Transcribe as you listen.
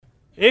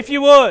If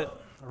you would,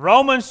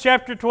 Romans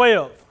chapter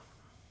 12.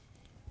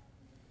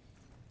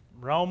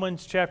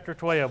 Romans chapter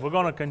 12. We're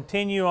going to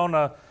continue on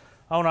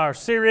our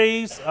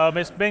series.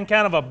 It's been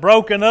kind of a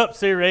broken up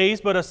series,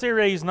 but a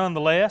series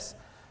nonetheless.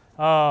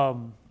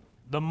 The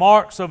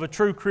marks of a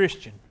true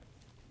Christian.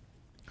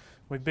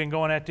 We've been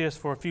going at this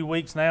for a few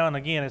weeks now, and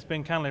again, it's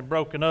been kind of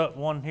broken up,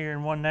 one here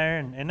and one there,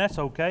 and that's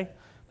okay.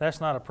 That's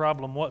not a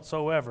problem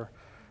whatsoever.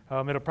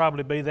 It'll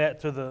probably be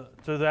that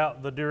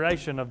throughout the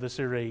duration of the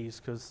series,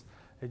 because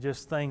it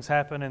just things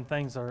happen and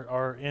things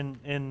are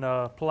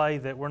in play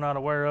that we're not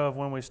aware of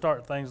when we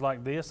start things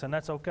like this, and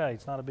that's okay.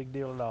 It's not a big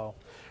deal at all.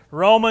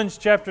 Romans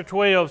chapter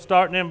 12,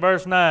 starting in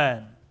verse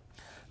 9.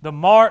 The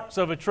marks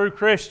of a true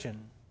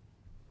Christian.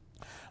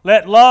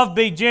 Let love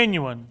be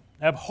genuine.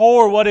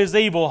 Abhor what is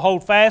evil.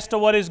 Hold fast to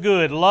what is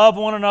good. Love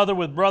one another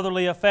with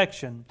brotherly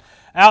affection.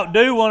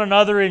 Outdo one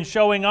another in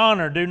showing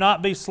honor. Do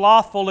not be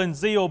slothful in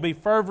zeal. Be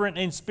fervent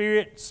in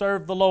spirit.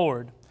 Serve the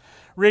Lord.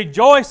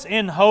 Rejoice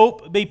in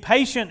hope. Be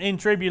patient in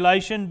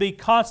tribulation. Be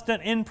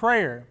constant in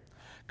prayer.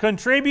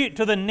 Contribute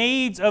to the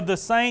needs of the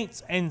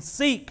saints and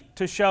seek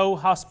to show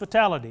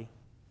hospitality.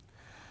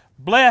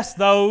 Bless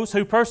those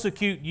who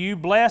persecute you.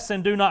 Bless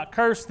and do not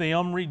curse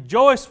them.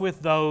 Rejoice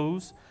with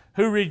those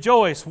who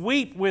rejoice.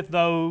 Weep with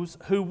those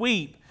who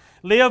weep.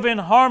 Live in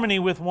harmony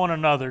with one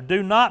another.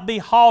 Do not be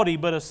haughty,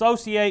 but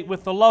associate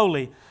with the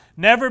lowly.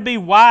 Never be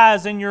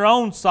wise in your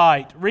own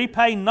sight.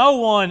 Repay no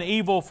one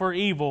evil for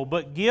evil,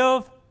 but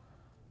give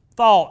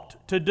thought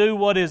to do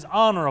what is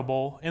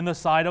honorable in the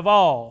sight of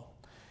all.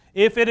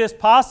 If it is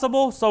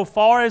possible, so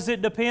far as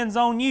it depends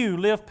on you,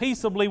 live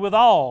peaceably with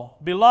all.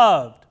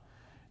 Beloved,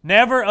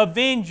 never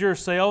avenge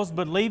yourselves,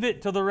 but leave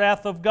it to the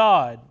wrath of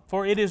God.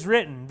 For it is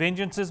written,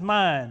 Vengeance is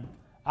mine,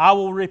 I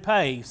will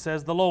repay,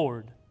 says the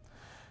Lord.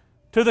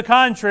 To the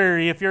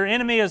contrary, if your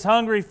enemy is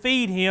hungry,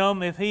 feed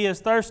him. If he is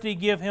thirsty,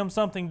 give him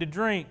something to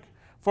drink.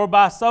 For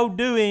by so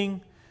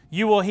doing,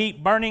 you will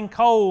heap burning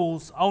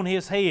coals on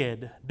his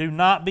head. Do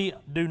not be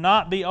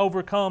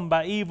overcome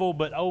by evil,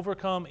 but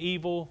overcome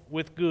evil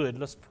with good.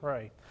 Let's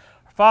pray.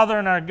 Father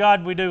and our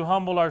God, we do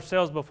humble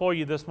ourselves before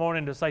you this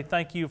morning to say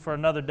thank you for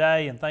another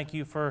day, and thank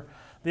you for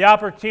the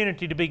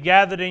opportunity to be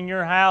gathered in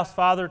your house,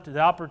 Father, to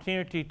the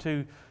opportunity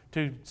to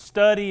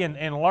study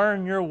and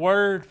learn your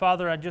word.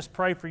 Father, I just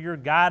pray for your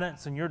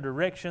guidance and your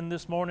direction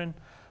this morning.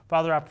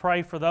 Father, I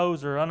pray for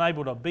those who are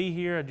unable to be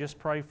here. I just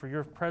pray for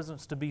your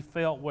presence to be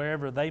felt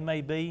wherever they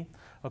may be.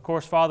 Of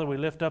course, Father, we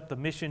lift up the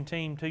mission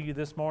team to you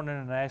this morning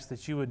and ask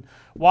that you would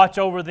watch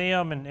over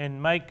them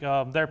and make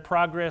their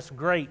progress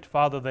great,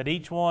 Father, that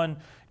each one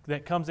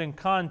that comes in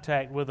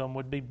contact with them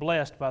would be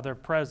blessed by their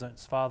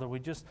presence. Father, we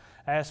just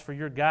ask for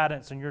your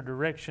guidance and your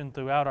direction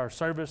throughout our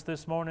service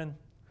this morning.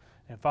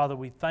 And Father,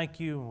 we thank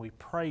you and we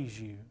praise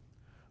you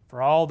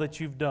for all that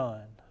you've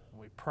done.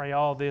 We pray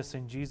all this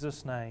in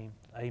Jesus' name.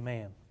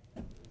 Amen.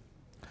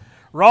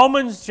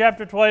 Romans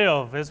chapter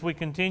 12, as we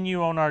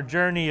continue on our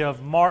journey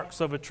of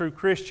marks of a true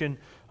Christian,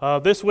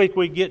 this week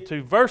we get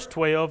to verse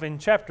 12 in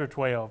chapter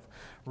 12.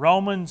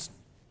 Romans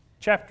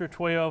chapter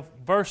 12,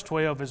 verse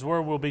 12 is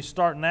where we'll be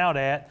starting out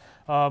at.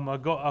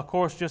 Of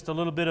course, just a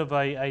little bit of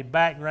a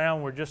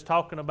background. We're just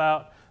talking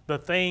about the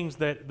things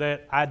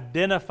that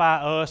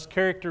identify us,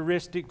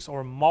 characteristics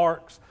or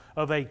marks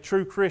of a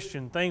true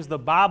Christian. Things the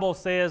Bible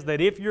says that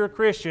if you're a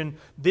Christian,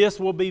 this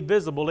will be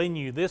visible in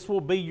you. This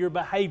will be your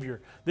behavior.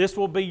 This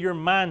will be your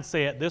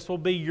mindset. This will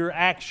be your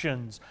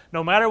actions.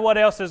 No matter what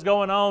else is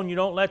going on, you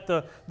don't let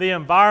the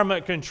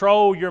environment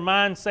control your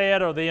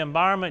mindset or the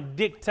environment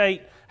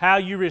dictate how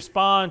you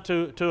respond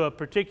to a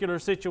particular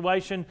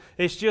situation.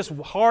 It's just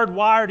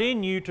hardwired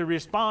in you to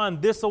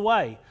respond this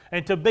way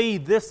and to be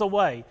this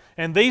way.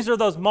 And these are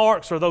those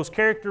marks or those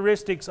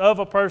characteristics of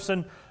a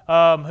person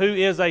who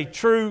is a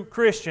true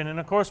Christian. And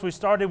of course, we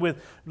started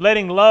with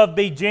letting love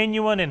be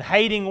genuine and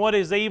hating what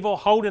is evil,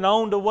 holding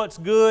on to what's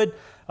good.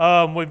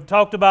 We've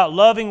talked about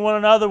loving one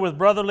another with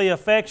brotherly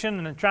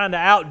affection and trying to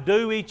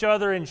outdo each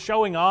other in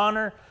showing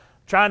honor,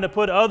 trying to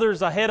put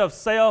others ahead of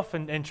self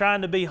and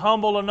trying to be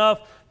humble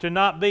enough to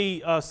not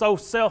be so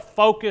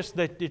self-focused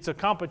that it's a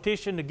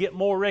competition to get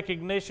more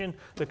recognition.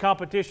 The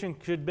competition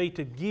should be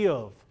to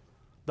give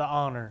the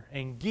honor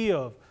and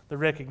give the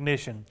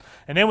recognition.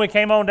 And then we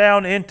came on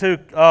down into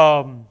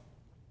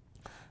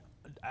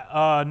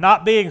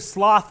not being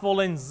slothful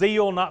in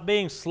zeal, not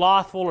being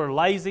slothful or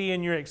lazy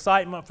in your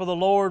excitement for the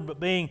Lord, but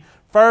being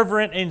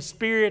fervent in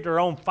spirit or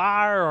on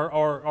fire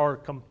or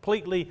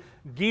completely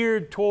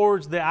geared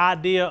towards the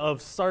idea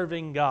of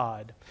serving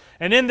God.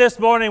 And then this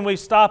morning we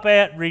stop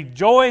at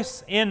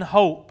rejoice in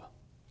hope.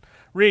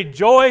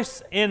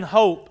 Rejoice in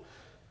hope.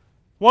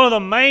 One of the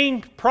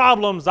main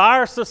problems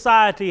our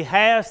society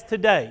has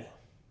today,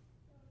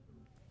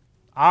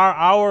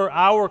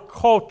 our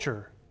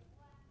culture,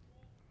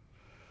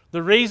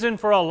 the reason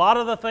for a lot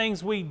of the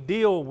things we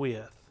deal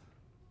with,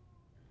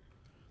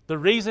 the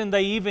reason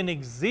they even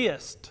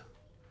exist,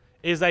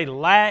 is a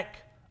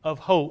lack of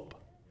hope.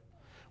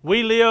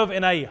 We live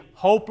in a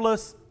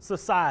hopeless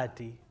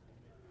society.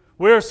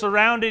 We're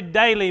surrounded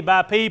daily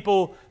by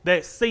people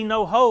that see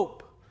no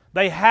hope.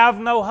 They have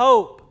no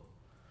hope.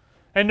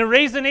 And the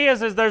reason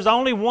is there's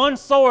only one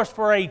source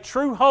for a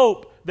true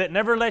hope that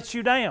never lets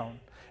you down.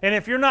 And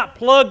if you're not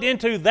plugged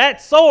into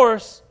that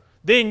source,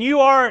 then you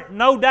are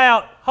no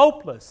doubt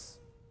hopeless.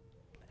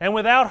 And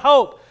without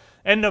hope.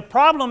 And the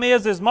problem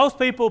is most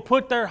people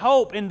put their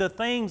hope in the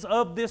things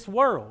of this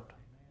world.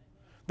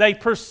 They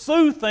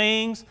pursue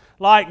things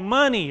like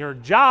money or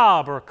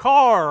job or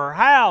car or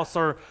house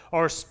or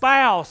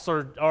spouse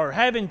or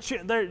having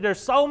there's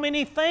so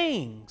many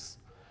things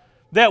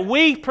that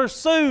we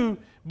pursue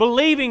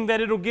believing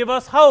that it'll give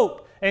us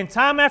hope. And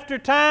time after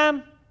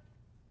time,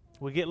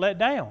 we get let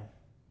down.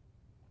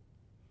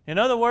 In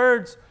other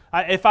words,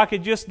 if I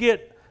could just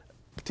get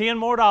 $10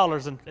 more,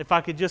 and if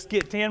I could just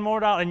get $10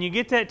 more, and you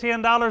get that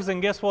 $10,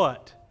 and guess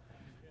what?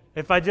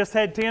 If I just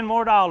had $10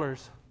 more,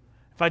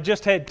 if I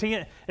just had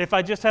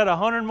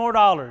 $100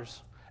 more,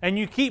 and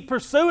you keep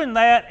pursuing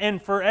that,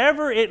 and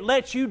forever it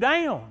lets you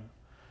down.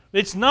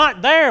 It's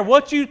not there.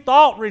 What you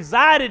thought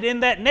resided in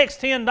that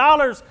next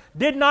 $10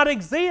 did not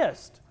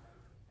exist.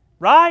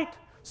 Right?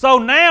 So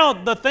now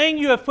the thing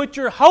you have put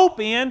your hope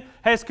in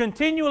has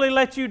continually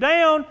let you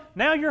down.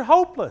 Now you're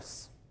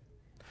hopeless.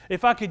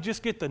 If I could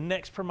just get the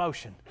next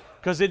promotion,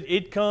 because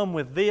it'd come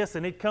with this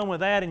and it'd come with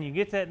that, and you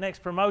get that next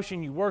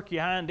promotion, you work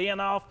your hind end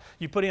off,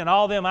 you put in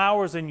all them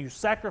hours and you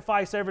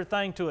sacrifice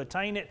everything to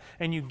attain it,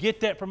 and you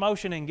get that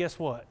promotion, and guess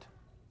what?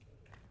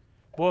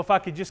 Boy, if I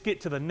could just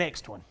get to the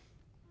next one.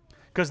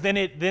 Because then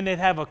it'd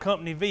have a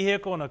company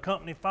vehicle and a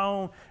company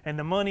phone, and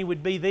the money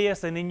would be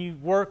this, and then you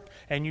work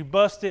and you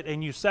bust it,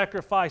 and you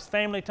sacrifice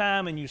family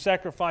time, and you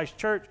sacrifice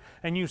church,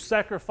 and you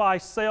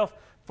sacrifice self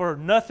for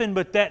nothing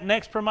but that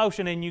next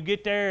promotion, and you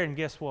get there, and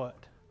guess what?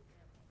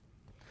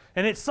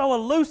 And it's so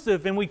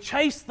elusive, and we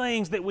chase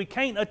things that we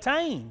can't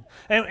attain.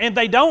 And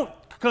they do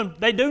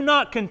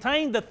not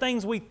contain the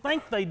things we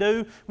think they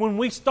do when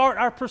we start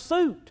our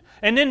pursuit.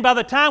 And then by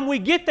the time we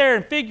get there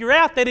and figure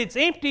out that it's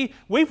empty,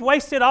 we've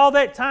wasted all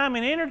that time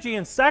and energy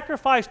and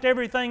sacrificed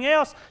everything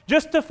else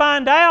just to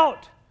find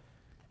out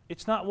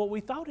it's not what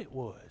we thought it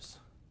was.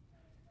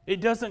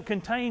 It doesn't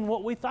contain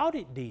what we thought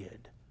it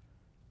did.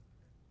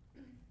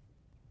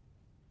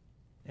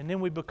 And then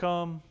we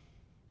become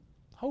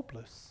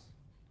hopeless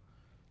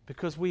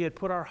because we had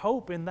put our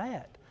hope in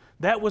that.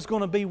 That was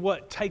going to be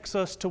what takes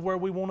us to where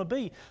we want to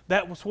be.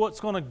 That was what's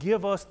going to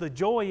give us the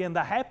joy and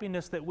the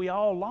happiness that we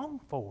all long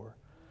for.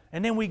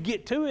 And then we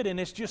get to it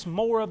and it's just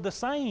more of the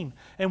same.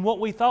 And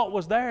what we thought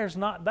was there is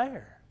not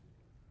there.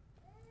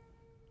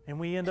 And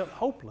we end up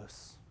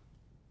hopeless.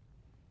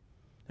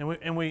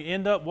 And we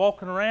end up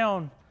walking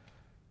around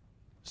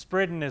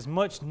spreading as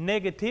much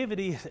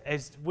negativity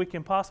as we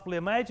can possibly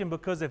imagine,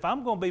 because if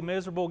I'm going to be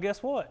miserable,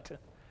 guess what?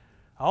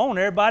 I want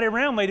everybody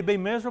around me to be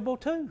miserable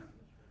too.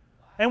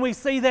 And we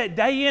see that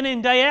day in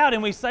and day out,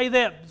 and we see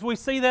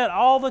that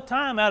all the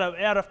time out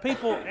of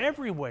people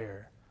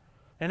everywhere.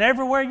 And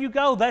everywhere you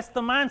go, that's the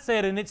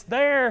mindset, and it's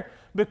there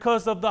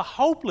because of the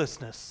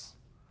hopelessness.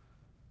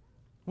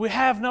 We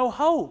have no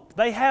hope.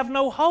 They have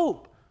no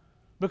hope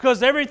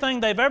because everything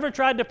they've ever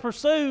tried to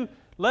pursue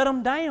let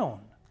them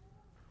down.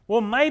 Well,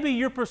 maybe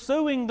you're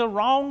pursuing the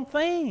wrong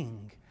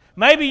thing.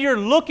 Maybe you're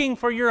looking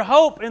for your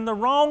hope in the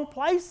wrong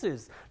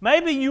places.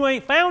 Maybe you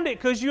ain't found it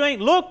because you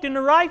ain't looked in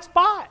the right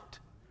spot.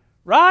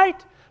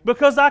 Right?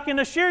 Because I can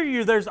assure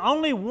you there's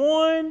only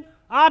one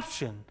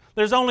option.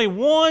 There's only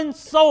one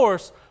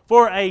source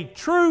for a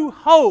true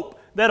hope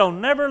that'll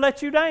never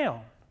let you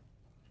down.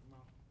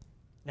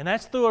 And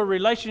that's through a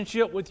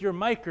relationship with your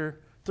Maker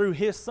through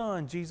His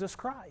Son, Jesus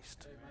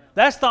Christ. Amen.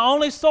 That's the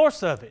only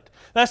source of it.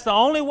 That's the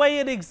only way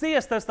it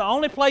exists. That's the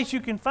only place you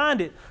can find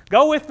it.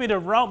 Go with me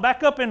to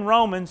back up in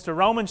Romans, to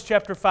Romans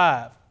chapter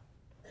 5.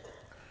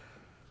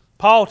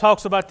 Paul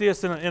talks about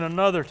this in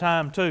another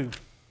time too.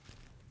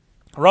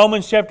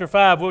 Romans chapter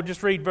 5, we'll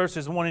just read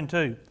verses 1 and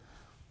 2.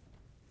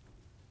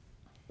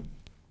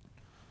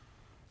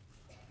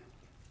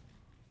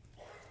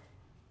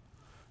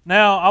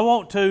 Now, I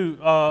want to,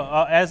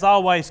 as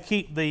always,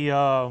 keep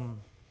the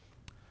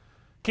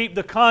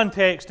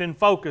context in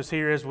focus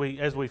here as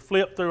we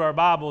flip through our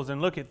Bibles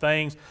and look at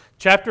things.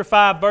 Chapter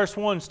 5, verse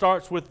 1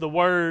 starts with the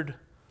word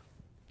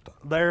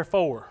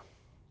therefore.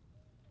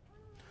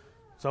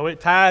 So it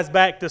ties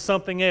back to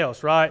something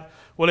else, right?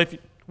 Well, if you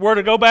were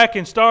to go back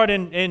and start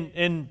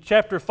in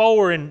chapter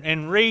 4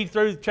 and read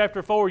through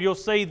chapter 4, you'll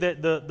see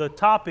that the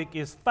topic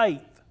is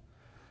faith.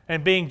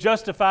 And being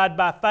justified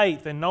by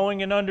faith, and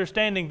knowing and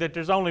understanding that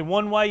there's only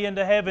one way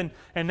into heaven,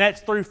 and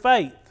that's through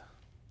faith.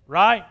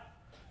 Right?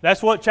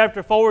 That's what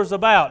chapter 4 is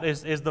about,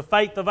 is the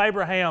faith of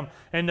Abraham,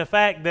 and the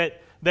fact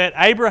that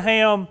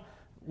Abraham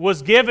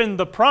was given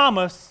the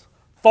promise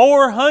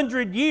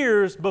 400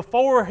 years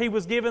before he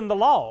was given the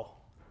law.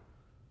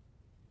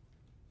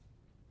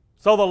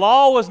 So the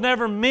law was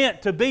never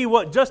meant to be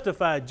what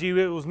justified you.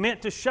 It was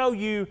meant to show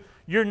you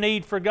your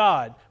need for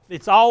God.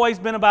 It's always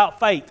been about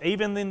faith,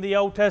 even in the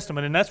Old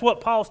Testament. And that's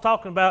what Paul's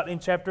talking about in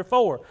chapter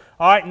 4.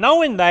 All right,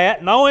 knowing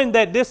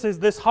that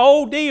this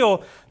whole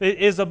deal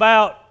is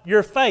about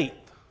your faith.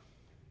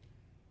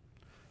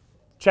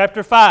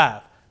 Chapter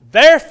 5.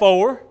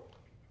 Therefore,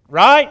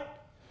 right?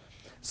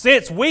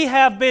 Since we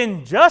have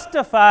been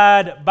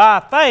justified by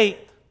faith,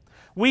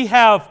 we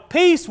have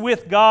peace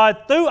with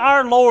God through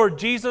our Lord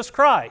Jesus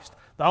Christ.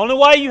 The only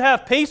way you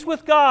have peace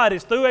with God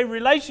is through a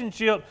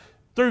relationship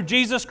through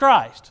Jesus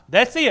Christ.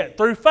 That's it,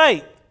 through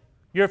faith.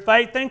 Your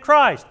faith in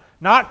Christ.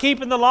 Not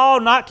keeping the law,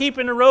 not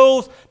keeping the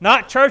rules,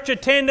 not church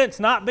attendance,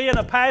 not being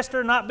a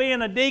pastor, not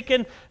being a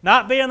deacon,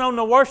 not being on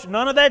the worship.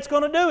 None of that's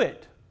going to do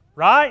it,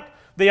 right?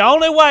 The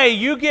only way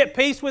you get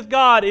peace with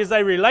God is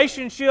a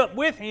relationship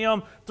with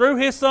Him through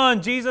His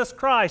Son, Jesus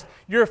Christ.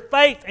 Your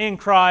faith in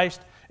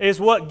Christ is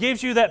what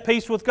gives you that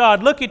peace with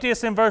God. Look at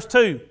this in verse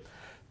 2.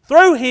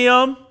 Through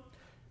Him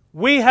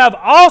we have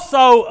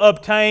also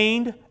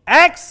obtained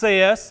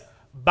access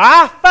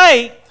by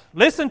faith,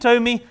 listen to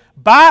me,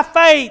 by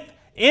faith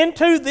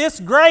into this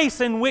grace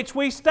in which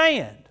we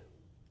stand.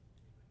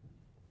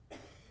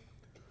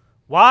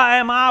 Why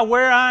am I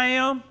where I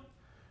am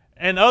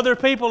and other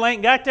people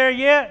ain't got there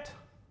yet?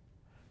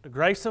 The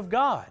grace of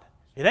God.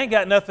 It ain't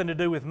got nothing to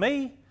do with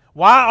me.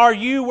 Why are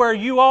you where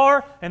you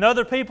are and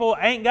other people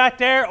ain't got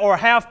there or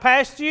have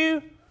passed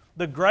you?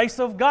 The grace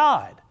of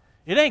God.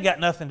 It ain't got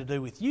nothing to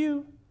do with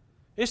you.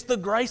 It's the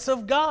grace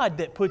of God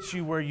that puts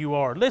you where you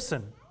are.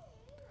 Listen.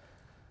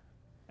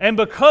 And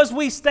because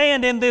we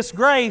stand in this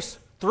grace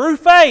through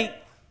faith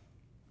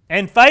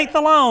and faith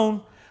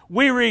alone,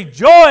 we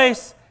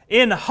rejoice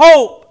in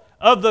hope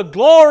of the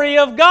glory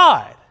of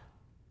God.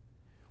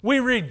 We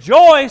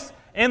rejoice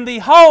in the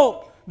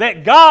hope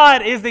that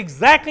God is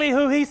exactly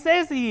who He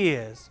says He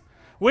is.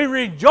 We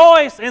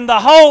rejoice in the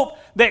hope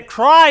that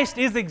Christ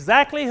is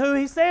exactly who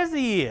He says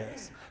He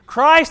is.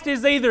 Christ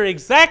is either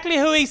exactly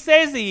who He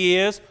says He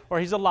is or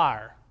He's a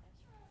liar.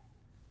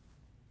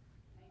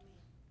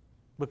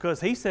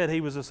 Because He said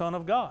He was the Son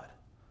of God.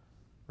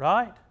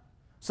 Right?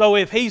 So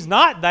if He's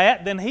not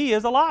that, then He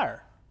is a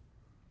liar.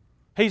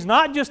 He's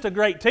not just a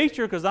great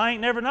teacher, because I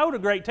ain't never known a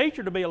great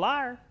teacher to be a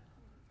liar.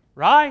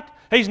 Right?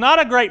 He's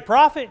not a great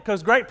prophet,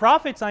 because great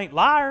prophets ain't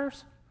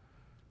liars.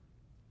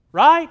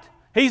 Right?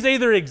 He's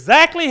either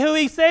exactly who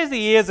He says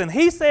He is, and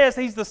He says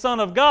He's the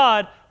Son of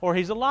God, or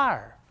He's a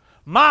liar.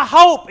 My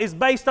hope is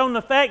based on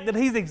the fact that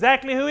He's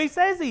exactly who He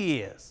says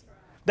He is.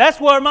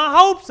 That's where my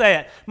hope's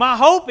at. My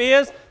hope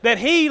is that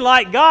He,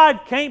 like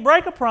God, can't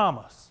break a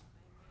promise.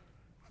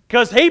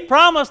 Because He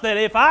promised that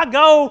if I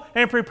go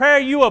and prepare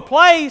you a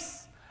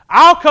place,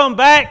 I'll come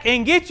back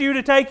and get you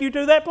to take you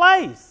to that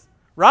place.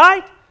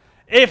 Right?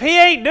 If He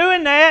ain't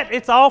doing that,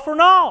 it's all for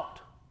naught.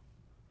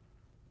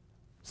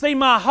 See,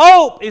 my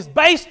hope is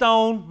based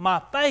on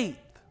my faith.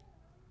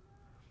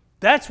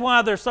 That's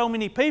why there's so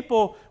many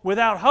people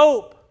without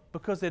hope,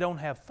 because they don't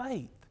have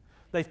faith.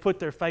 They've put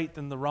their faith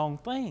in the wrong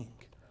thing.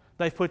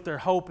 They've put their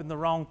hope in the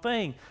wrong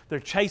thing. They're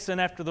chasing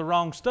after the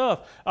wrong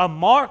stuff. A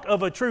mark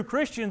of a true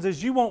Christian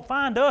is you won't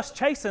find us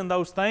chasing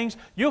those things.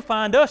 You'll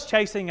find us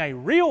chasing a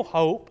real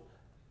hope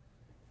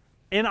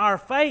in our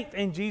faith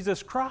in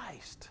Jesus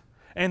Christ.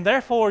 And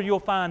therefore you'll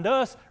find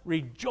us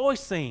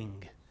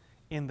rejoicing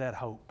in that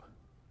hope.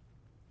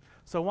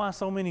 So why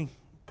so many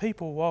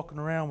people walking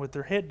around with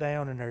their head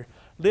down and their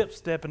lips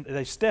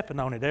stepping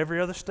on it every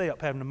other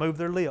step, having to move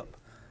their lip?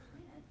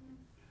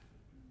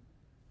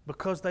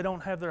 Because they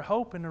don't have their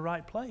hope in the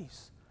right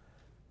place.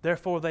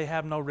 Therefore, they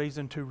have no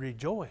reason to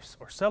rejoice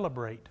or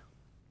celebrate.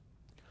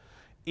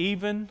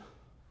 Even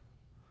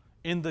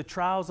in the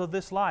trials of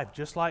this life,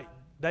 just like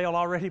Dale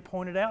already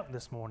pointed out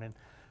this morning,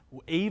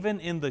 even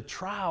in the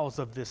trials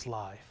of this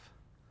life,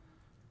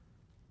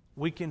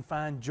 we can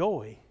find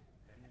joy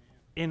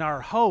in our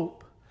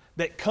hope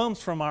that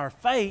comes from our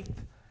faith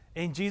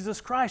in Jesus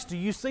Christ. Do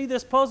you see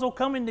this puzzle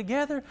coming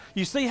together?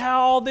 You see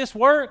how all this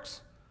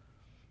works?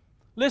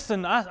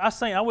 Listen,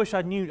 I wish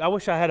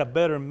I had a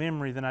better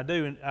memory than I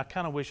do, and I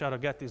kind of wish I'd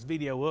have got this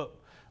video up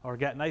or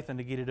got Nathan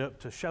to get it up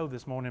to show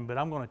this morning, but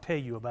I'm going to tell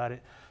you about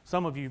it.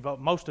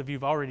 Most of you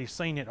have already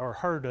seen it or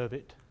heard of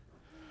it.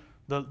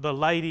 The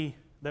lady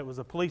that was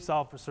a police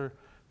officer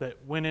that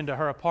went into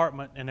her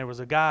apartment, and there was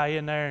a guy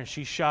in there, and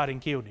she shot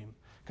and killed him.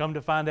 Come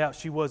to find out,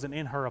 she wasn't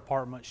in her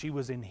apartment, she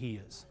was in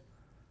his.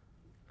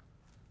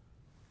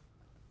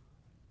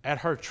 At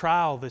her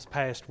trial this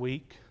past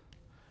week,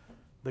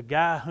 the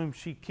guy whom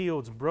she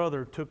killed's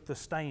brother took the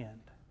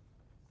stand.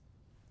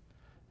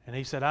 And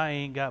he said, I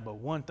ain't got but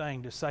one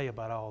thing to say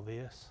about all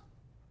this.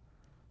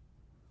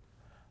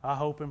 I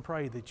hope and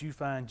pray that you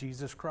find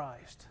Jesus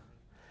Christ.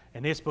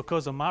 And it's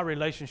because of my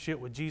relationship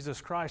with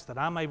Jesus Christ that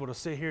I'm able to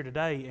sit here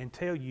today and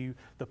tell you,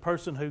 the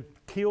person who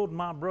killed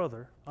my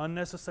brother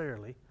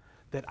unnecessarily,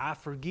 that I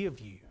forgive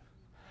you.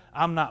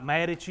 I'm not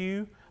mad at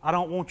you. I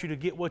don't want you to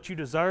get what you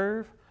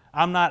deserve.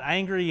 I'm not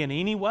angry in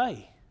any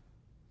way.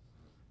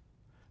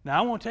 Now,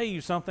 I want to tell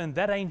you something.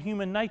 That ain't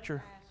human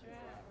nature.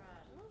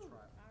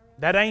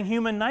 That ain't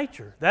human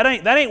nature. That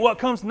ain't what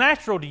comes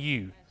natural to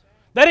you.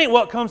 That ain't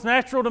what comes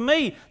natural to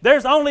me.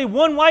 There's only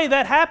one way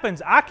that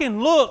happens. I can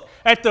look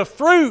at the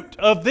fruit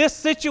of this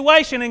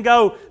situation and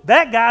go,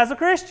 that guy's a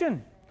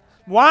Christian.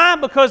 Why?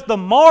 Because the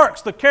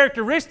marks, the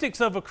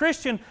characteristics of a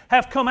Christian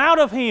have come out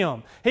of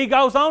him. He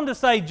goes on to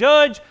say,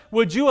 Judge,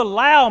 would you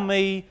allow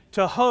me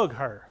to hug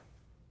her?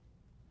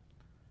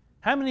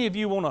 How many of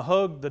you want to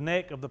hug the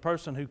neck of the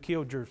person who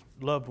killed your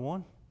loved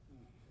one?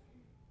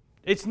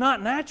 It's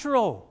not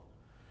natural.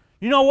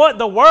 You know what?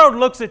 The world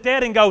looks at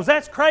that and goes,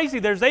 that's crazy.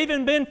 There's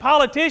even been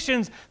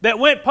politicians that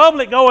went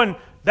public going,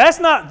 that's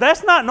not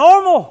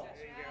normal.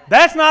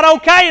 That's not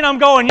okay. And I'm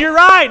going, you're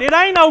right. It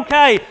ain't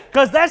okay.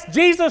 Because that's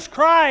Jesus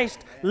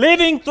Christ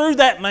living through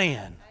that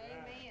man.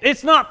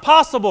 It's not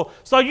possible.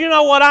 So you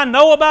know what I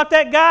know about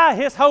that guy?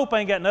 His hope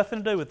ain't got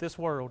nothing to do with this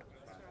world.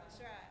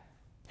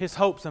 His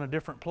hope's in a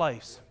different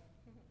place.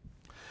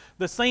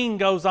 The scene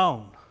goes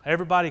on.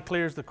 Everybody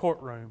clears the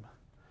courtroom.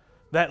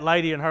 That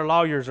lady and her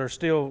lawyers are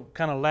still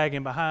kind of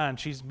lagging behind.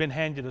 She's been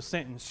handed a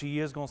sentence. She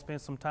is going to spend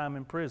some time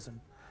in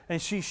prison.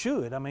 And she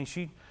should. I mean,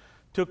 she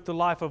took the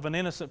life of an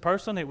innocent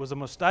person. It was a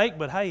mistake,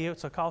 but hey,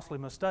 it's a costly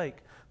mistake.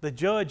 The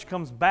judge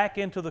comes back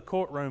into the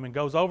courtroom and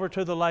goes over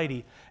to the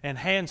lady and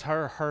hands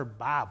her her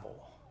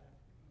Bible.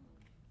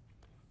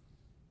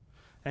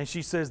 And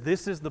she says,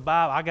 this is the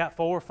Bible. I got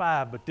 4 or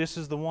 5, but this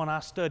is the one I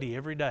study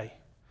every day.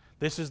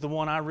 This is the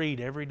one I read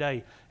every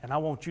day, and I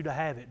want you to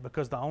have it,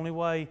 because the only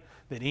way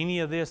that any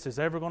of this is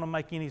ever going to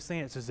make any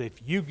sense is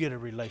if you get a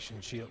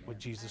relationship with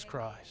Jesus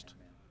Christ.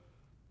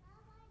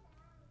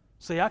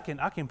 See, I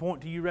can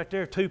point to you right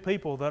there 2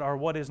 people that are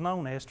what is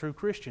known as true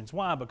Christians.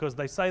 Why? Because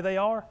they say they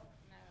are?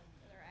 No,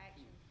 their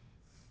actions.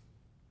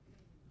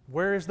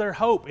 Where is their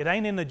hope? It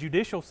ain't in the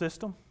judicial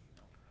system,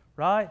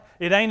 right?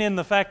 It ain't in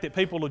the fact that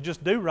people will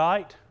just do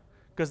right,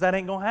 because that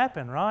ain't going to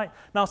happen, right?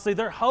 Now, see,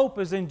 their hope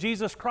is in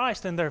Jesus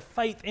Christ and their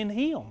faith in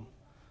Him.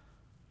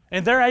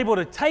 And they're able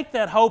to take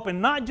that hope and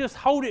not just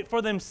hold it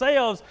for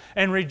themselves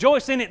and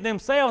rejoice in it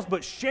themselves,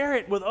 but share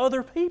it with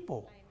other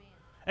people. Amen.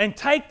 And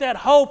take that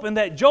hope and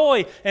that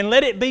joy and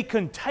let it be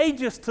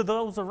contagious to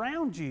those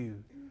around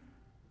you.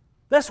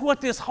 That's what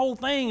this whole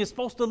thing is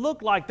supposed to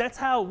look like. That's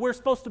how we're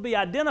supposed to be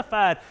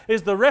identified,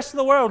 is the rest of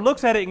the world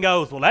looks at it and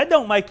goes, well, that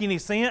don't make any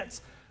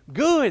sense.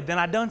 Good, then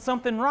I done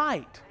something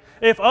right.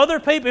 If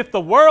the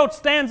world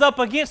stands up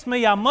against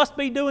me, I must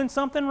be doing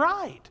something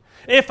right.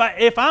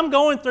 If I'm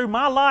going through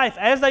my life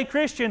as a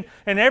Christian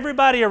and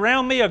everybody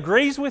around me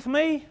agrees with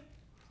me,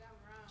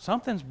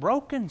 something's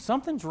broken,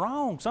 something's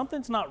wrong,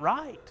 something's not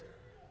right.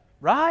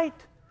 Right?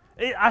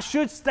 I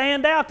should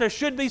stand out. There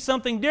should be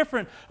something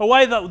different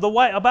about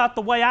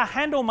the way I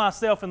handle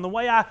myself and the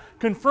way I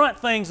confront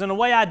things and the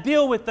way I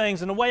deal with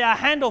things and the way I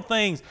handle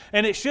things.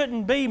 And it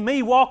shouldn't be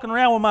me walking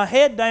around with my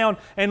head down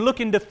and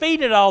looking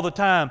defeated all the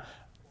time.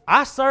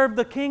 I serve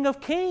the King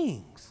of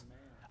Kings.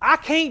 I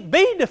can't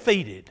be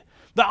defeated.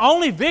 The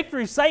only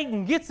victory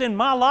Satan gets in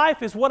my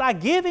life is what I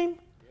give him.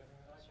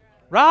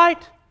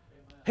 Right?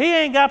 He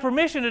ain't got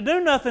permission to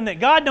do nothing that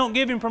God don't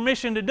give him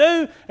permission to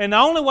do, and the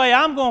only way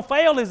I'm going to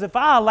fail is if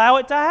I allow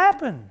it to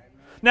happen.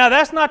 Now,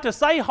 that's not to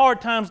say hard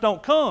times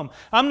don't come.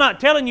 I'm not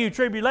telling you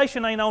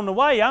tribulation ain't on the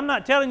way. I'm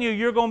not telling you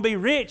you're going to be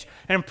rich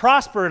and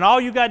prosper and all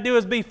you got to do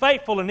is be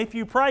faithful, and if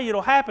you pray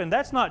it'll happen.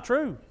 That's not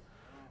true.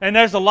 And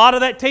there's a lot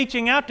of that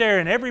teaching out there,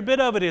 and every bit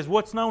of it is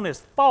what's known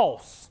as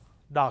false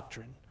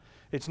doctrine.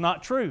 It's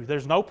not true.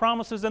 There's no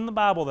promises in the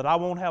Bible that I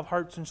won't have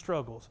hurts and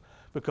struggles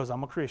because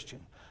I'm a Christian.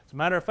 As a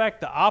matter of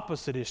fact, the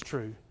opposite is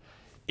true.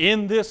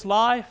 In this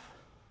life,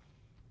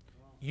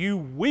 you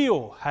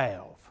will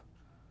have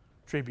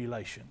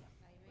tribulation.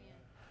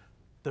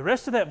 The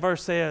rest of that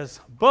verse says,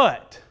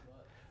 but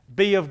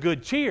be of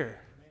good cheer,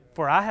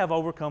 for I have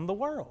overcome the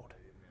world.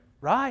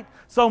 Right?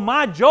 So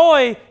my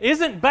joy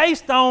isn't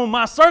based on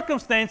my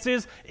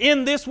circumstances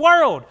in this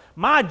world.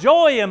 My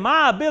joy and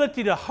my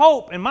ability to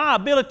hope and my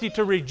ability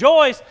to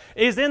rejoice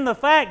is in the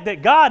fact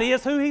that God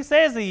is who He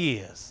says He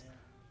is.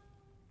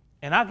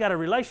 And I've got a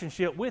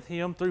relationship with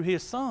Him through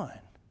His Son.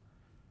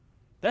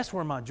 That's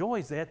where my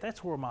joy's at.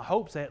 That's where my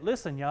hope's at.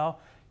 Listen, y'all,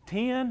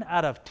 10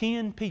 out of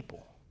 10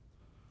 people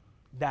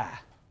die.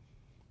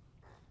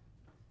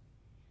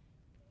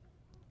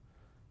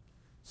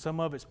 Some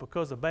of it's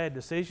because of bad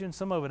decisions.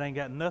 Some of it ain't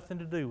got nothing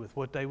to do with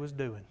what they was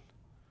doing.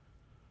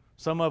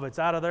 Some of it's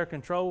out of their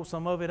control.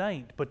 Some of it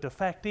ain't. But the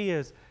fact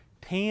is,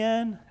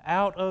 10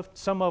 out of,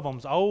 some of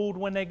them's old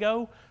when they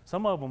go.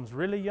 Some of them's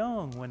really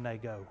young when they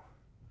go.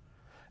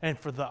 And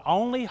for the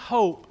only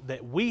hope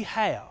that we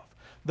have,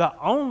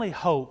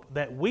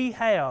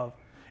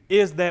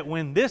 is that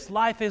when this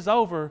life is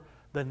over,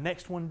 the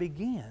next one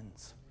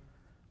begins.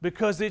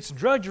 Because it's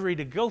drudgery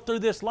to go through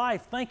this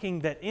life thinking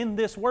that in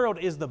this world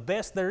is the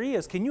best there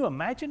is. Can you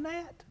imagine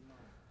that?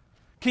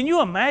 Can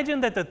you imagine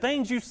that the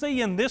things you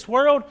see in this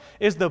world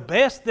is the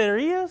best there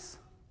is?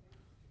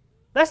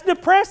 That's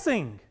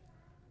depressing.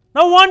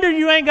 No wonder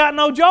you ain't got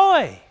no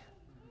joy.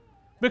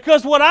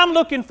 Because what I'm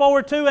looking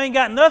forward to ain't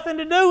got nothing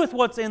to do with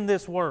what's in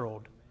this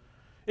world.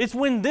 It's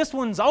when this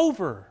one's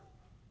over.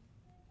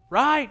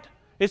 Right?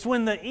 It's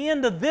when the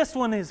end of this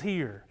one is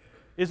here.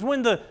 It's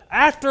when the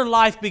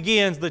afterlife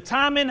begins, the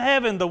time in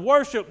heaven, the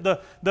worship,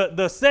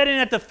 the sitting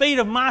at the feet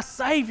of my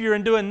Savior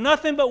and doing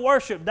nothing but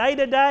worship day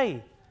to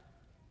day.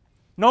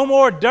 No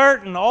more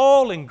dirt and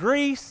oil and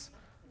grease,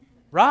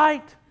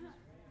 right?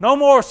 No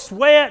more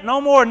sweat, no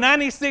more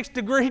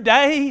 96-degree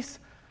days.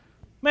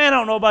 Man, I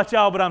don't know about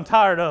y'all, but I'm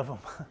tired of them.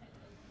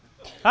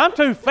 I'm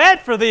too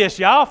fat for this,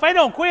 y'all. If they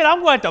don't quit,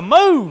 I'm going to have to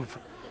move.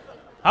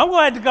 I'm going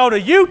to have to go to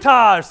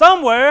Utah or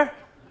somewhere.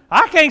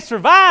 I can't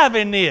survive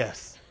in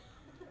this.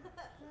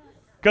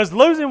 Because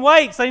losing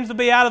weight seems to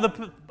be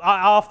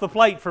off the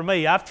plate for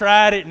me. I've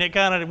tried it and it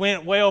kind of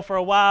went well for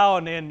a while,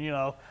 and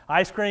then,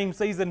 ice cream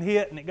season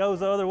hit and it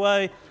goes the other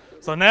way.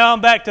 So now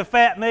I'm back to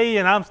fat me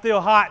and I'm still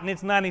hot and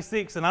it's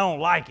 96 and I don't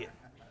like it.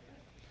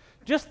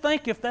 Just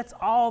think if that's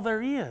all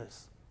there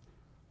is.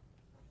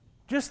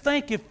 Just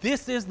think if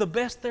this is the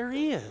best there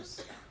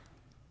is.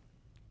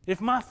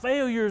 If my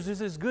failures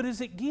is as good as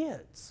it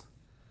gets.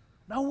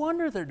 No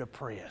wonder they're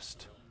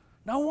depressed.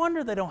 No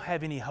wonder they don't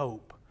have any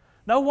hope.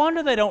 No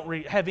wonder they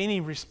don't have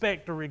any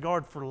respect or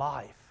regard for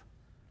life.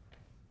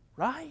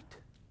 Right?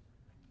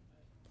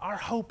 Our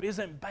hope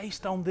isn't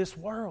based on this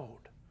world.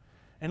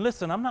 And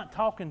listen, I'm not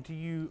talking to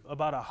you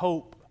about a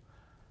hope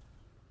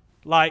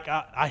like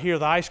I hear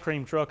the ice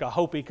cream truck, I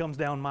hope he comes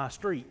down my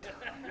street.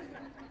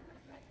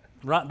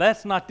 Right?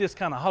 That's not this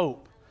kind of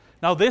hope.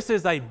 No, this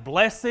is a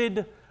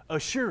blessed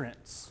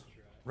assurance.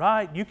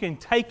 Right? You can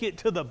take it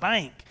to the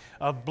bank.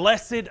 A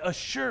blessed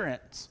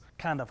assurance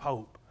kind of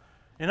hope.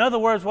 In other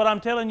words, what I'm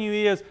telling you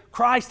is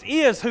Christ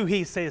is who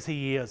He says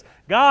He is.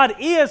 God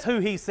is who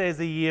He says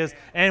He is.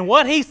 And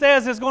what He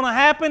says is going to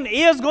happen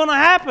is going to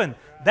happen.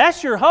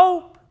 That's your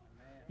hope.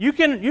 You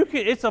can.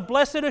 It's a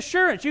blessed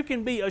assurance. You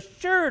can be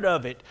assured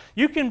of it.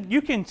 You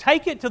can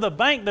take it to the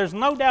bank. There's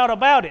no doubt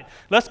about it.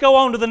 Let's go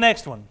on to the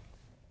next one.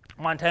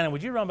 Montana,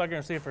 would you run back there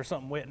and see if there's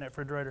something wet in that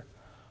refrigerator?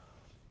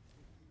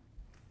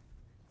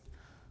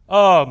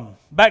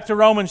 Back to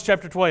Romans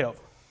chapter 12.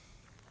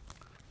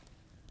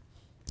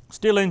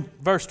 Still in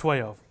verse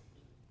 12.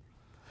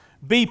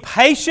 Be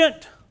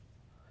patient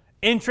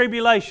in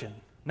tribulation.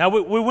 Now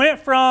we went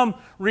from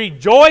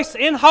rejoice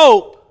in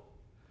hope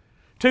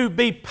to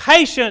be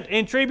patient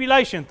in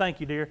tribulation.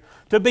 Thank you, dear.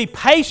 To be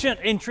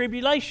patient in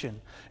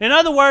tribulation. In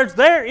other words,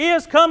 there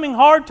is coming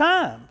hard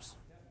times.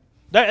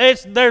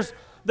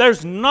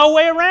 There's no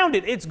way around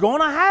it. It's going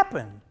to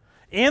happen.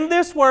 In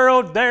this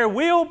world, there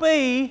will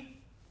be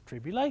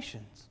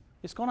tribulations.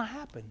 It's going to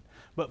happen.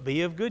 But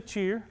be of good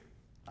cheer.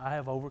 I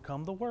have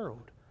overcome the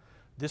world.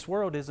 This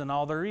world isn't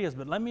all there is,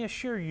 but let me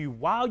assure you,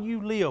 while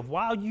you live,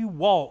 while you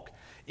walk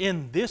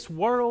in this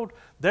world,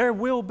 there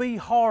will be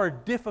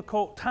hard,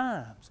 difficult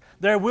times.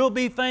 There will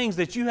be things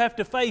that you have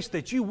to face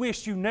that you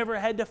wish you never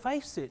had to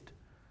face it.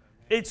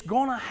 It's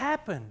going to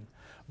happen.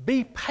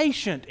 Be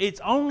patient.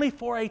 It's only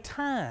for a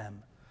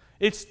time.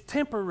 It's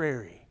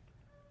temporary.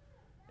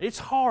 It's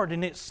hard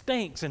and it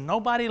stinks and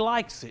nobody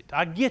likes it.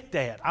 I get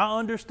that. I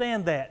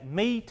understand that.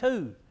 Me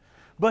too.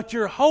 But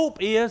your hope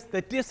is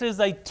that this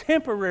is a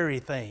temporary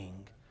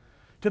thing.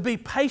 To be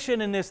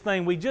patient in this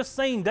thing. We just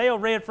seen, Dale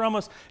read from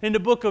us in the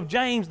book of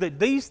James, that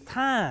these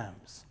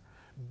times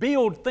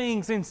build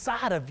things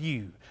inside of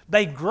you.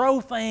 They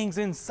grow things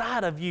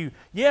inside of you.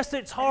 Yes,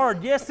 it's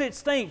hard. Yes, it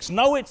stinks.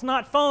 No, it's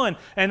not fun.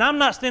 And I'm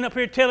not standing up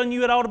here telling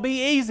you it ought to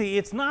be easy.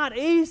 It's not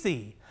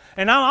easy.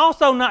 And I'm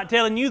also not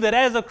telling you that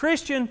as a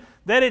Christian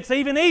that it's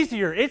even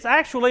easier. It's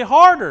actually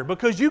harder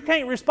because you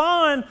can't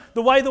respond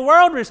the way the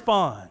world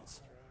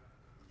responds.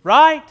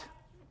 Right?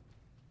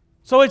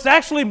 So it's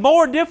actually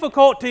more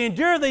difficult to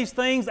endure these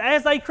things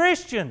as a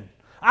Christian.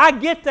 I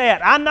get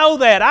that. I know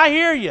that. I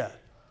hear you.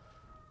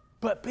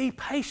 But be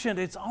patient.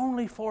 It's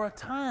only for a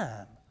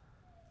time.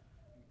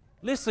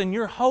 Listen,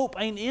 your hope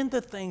ain't in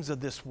the things of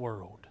this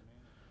world.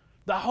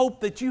 The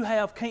hope that you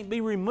have can't be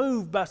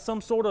removed by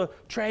some sort of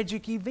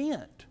tragic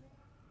event.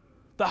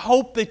 The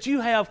hope that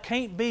you have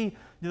can't be,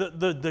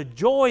 the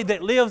joy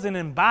that lives and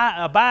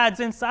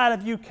abides inside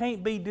of you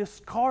can't be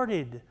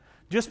discarded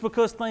just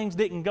because things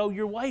didn't go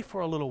your way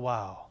for a little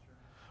while,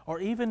 or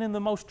even in the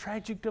most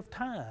tragic of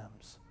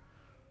times.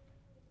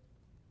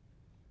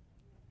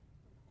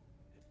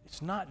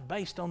 It's not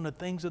based on the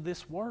things of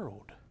this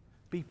world.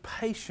 Be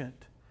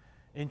patient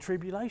in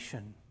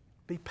tribulation.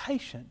 Be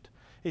patient.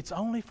 It's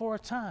only for a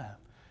time.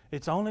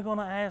 It's only going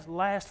to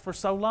last for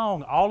so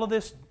long. All of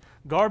this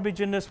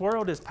garbage in this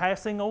world is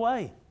passing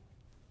away.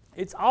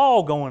 It's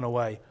all going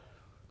away.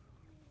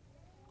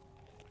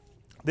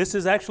 This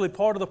is actually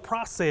part of the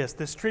process,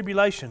 this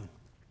tribulation.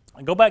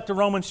 And go back to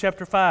Romans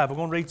chapter 5. We're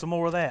going to read some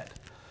more of that.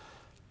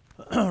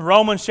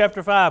 Romans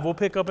chapter 5, we'll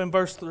pick up in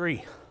verse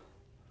 3.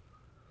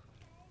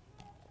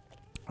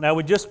 Now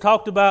we just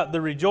talked about the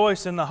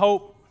rejoice and the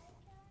hope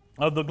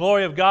of the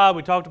glory of God.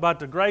 We talked about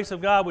the grace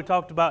of God. We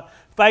talked about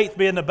faith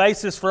being the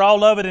basis for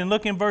all of it. And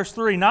look in verse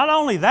 3. Not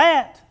only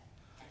that,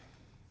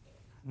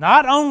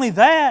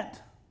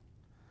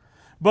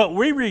 but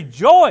we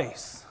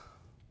rejoice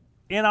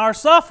in our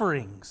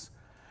sufferings,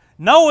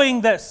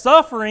 knowing that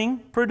suffering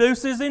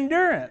produces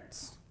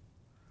endurance.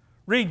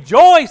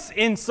 Rejoice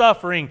in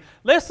suffering.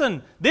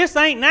 Listen, this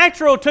ain't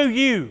natural to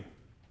you.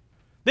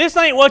 This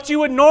ain't what you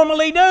would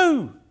normally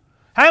do.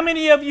 How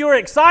many of you are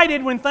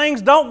excited when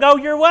things don't go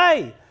your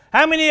way?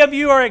 How many of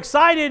you are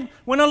excited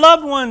when a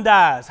loved one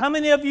dies? How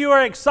many of you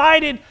are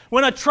excited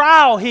when a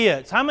trial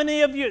hits? How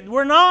many of you?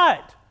 We're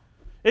not.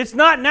 It's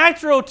not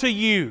natural to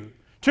you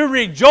to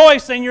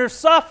rejoice in your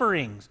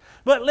sufferings.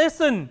 But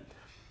listen,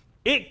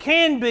 It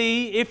can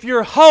be if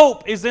your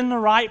hope is in the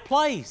right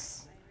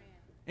place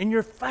and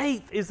your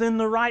faith is in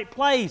the right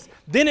place.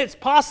 Then it's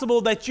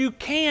possible that you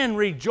can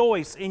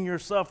rejoice in your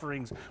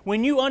sufferings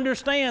when you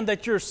understand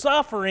that your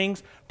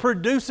sufferings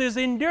produces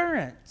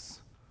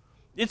endurance.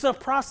 It's a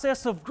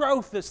process of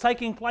growth that's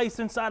taking place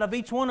inside of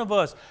each one of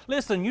us.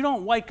 Listen, you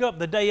don't wake up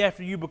the day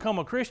after you become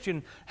a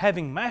Christian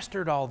having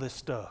mastered all this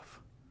stuff.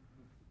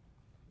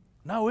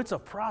 No, it's a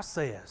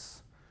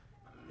process.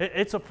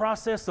 It's a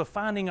process of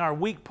finding our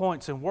weak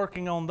points and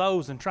working on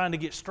those and trying to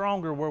get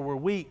stronger where we're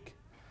weak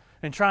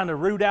and trying to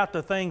root out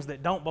the things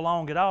that don't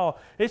belong at all.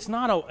 It's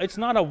not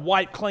a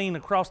wipe clean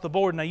across the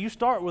board. Now, you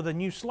start with a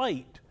new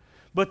slate,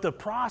 but the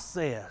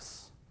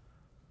process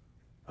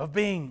of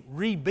being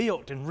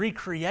rebuilt and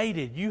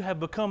recreated, you have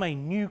become a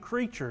new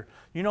creature.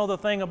 You know the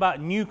thing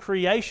about new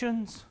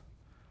creations?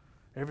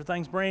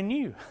 Everything's brand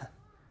new,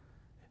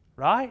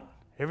 right?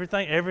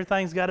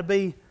 Everything's got to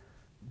be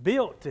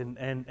built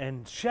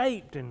and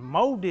shaped and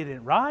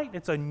molded, right?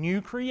 It's a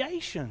new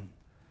creation.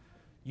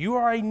 You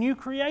are a new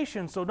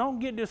creation, so don't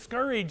get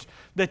discouraged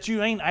that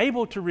you ain't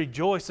able to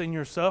rejoice in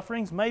your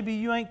sufferings. Maybe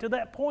you ain't to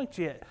that point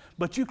yet,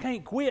 but you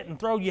can't quit and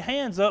throw your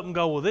hands up and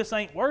go, well, this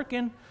ain't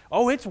working.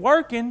 Oh, it's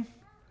working.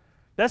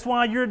 That's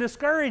why you're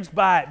discouraged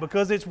by it,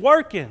 because it's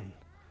working.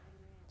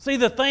 See,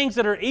 the things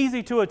that are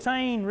easy to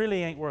attain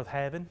really ain't worth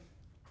having.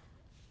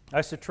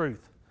 That's the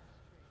truth.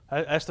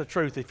 That's the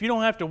truth. If you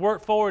don't have to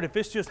work for it, if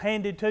it's just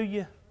handed to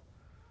you,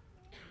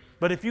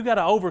 but if you got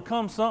to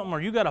overcome something or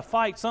you got to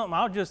fight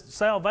something,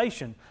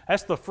 salvation,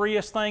 that's the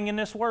freest thing in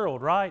this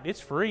world, right?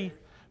 It's free.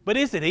 But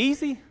is it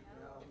easy?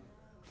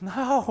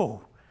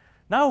 No.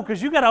 No,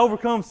 because you got to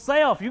overcome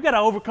self. You got to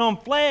overcome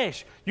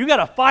flesh. You got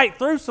to fight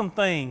through some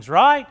things,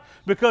 right?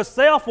 Because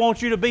self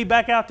wants you to be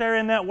back out there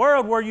in that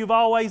world where you've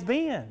always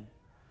been.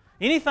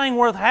 Anything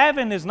worth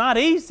having is not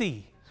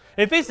easy.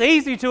 If it's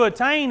easy to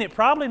attain, it's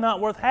probably not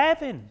worth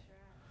having.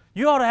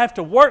 You ought to have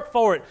to work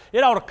for it.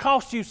 It ought to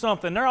cost you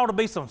something. There ought to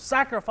be some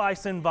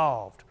sacrifice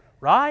involved,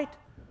 right?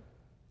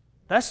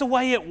 That's the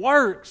way it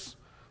works.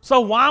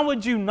 So why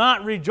would you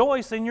not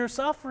rejoice in your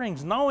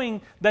sufferings,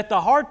 knowing that the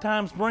hard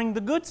times bring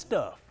the good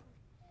stuff?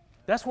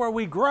 That's where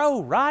we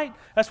grow, right?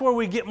 That's where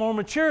we get more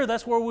mature.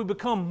 That's where we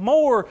become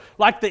more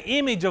like the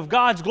image of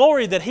God's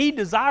glory that He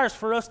desires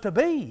for us to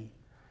be.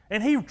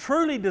 And He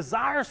truly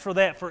desires for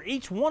that for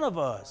each one of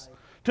us.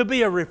 To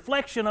be a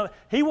reflection of,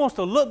 He wants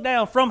to look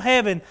down from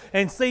heaven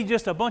and see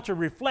just a bunch of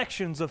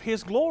reflections of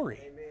His glory.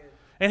 Amen.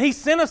 And He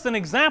sent us an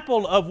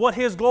example of what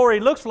His glory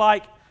looks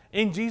like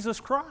in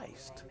Jesus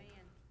Christ. Amen.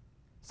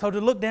 So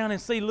to look down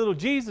and see little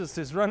Jesus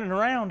is running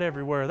around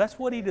everywhere, that's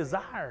what He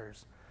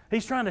desires.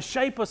 He's trying to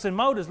shape us and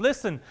mold us.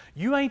 Listen,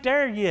 you ain't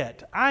there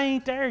yet. I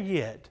ain't there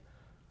yet.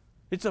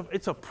 It's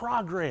a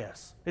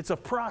progress. It's a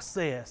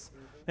process.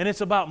 And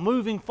it's about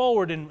moving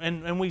forward,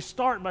 and we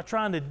start by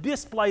trying to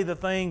display the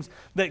things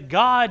that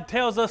God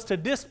tells us to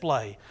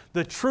display.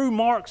 The true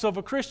marks of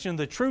a Christian,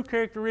 the true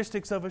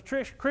characteristics of a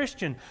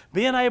Christian.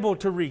 Being able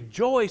to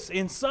rejoice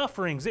in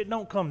sufferings. It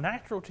don't come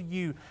natural to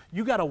you.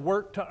 You got to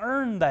work to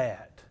earn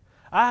that.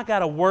 I got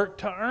to work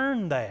to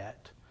earn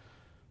that.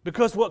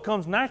 Because what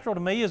comes natural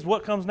to me is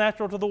what comes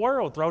natural to the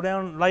world. Lay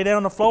down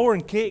on the floor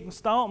and kick and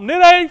stomp, and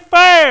it ain't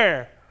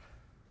fair.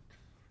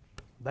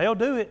 They'll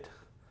do it.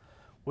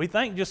 We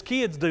think just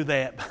kids do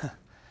that.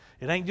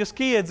 It ain't just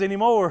kids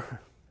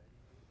anymore.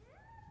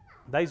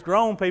 There's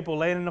grown people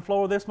laying on the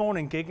floor this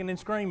morning kicking and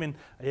screaming,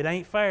 it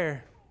ain't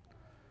fair.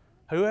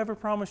 Whoever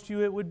promised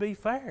you it would be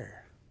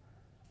fair?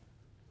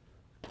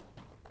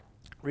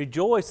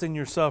 Rejoice in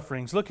your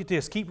sufferings. Look at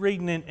this. Keep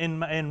reading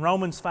in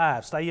Romans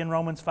 5. Stay in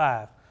Romans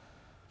 5.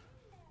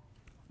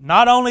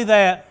 Not only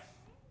that,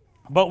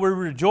 but we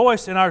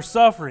rejoice in our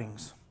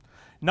sufferings,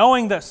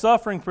 knowing that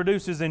suffering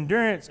produces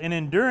endurance, and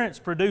endurance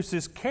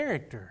produces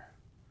character.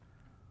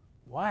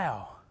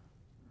 Wow.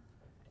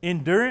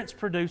 Endurance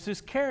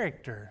produces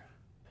character.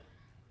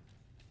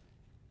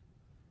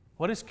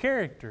 What is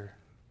character?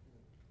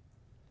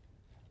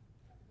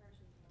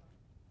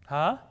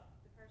 Huh?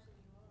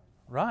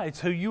 Right,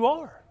 it's who you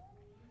are.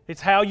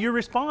 It's how you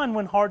respond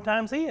when hard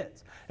times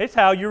hit. It's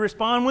how you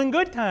respond when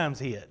good times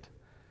hit.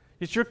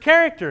 It's your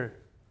character.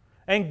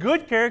 And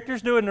good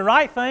character's doing the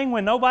right thing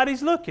when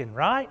nobody's looking,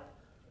 right?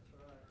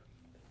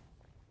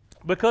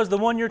 Because the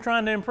one you're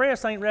trying to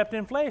impress ain't wrapped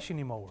in flesh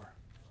anymore.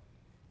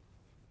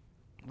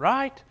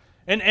 Right?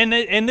 And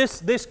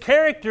this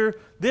character,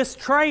 this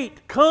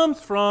trait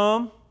comes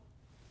from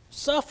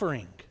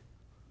suffering.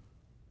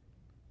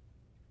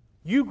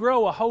 You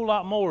grow a whole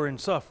lot more in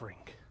suffering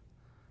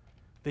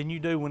than you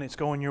do when it's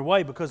going your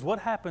way. Because what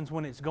happens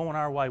when it's going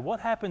our way?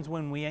 What happens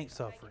when we ain't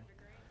suffering?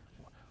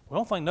 We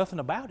don't think nothing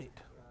about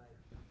it.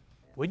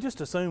 We just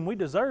assume we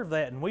deserve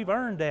that and we've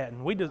earned that,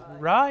 and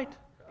right?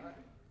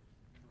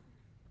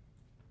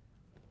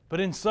 But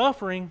in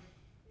suffering,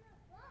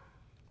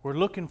 we're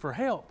looking for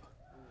help.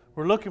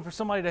 We're looking for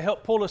somebody to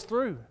help pull us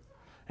through.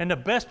 And the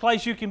best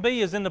place you can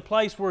be is in the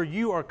place where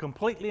you are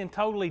completely and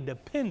totally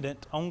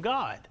dependent on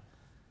God.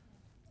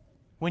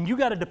 When you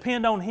got to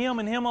depend on Him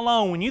and Him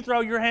alone, when you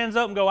throw your hands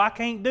up and go, I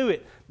can't do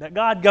it, that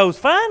God goes,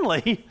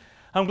 finally,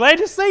 I'm glad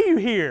to see you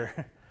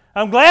here.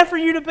 I'm glad for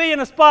you to be in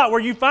a spot where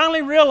you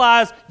finally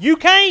realize you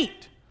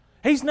can't.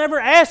 He's never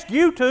asked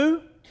you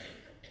to,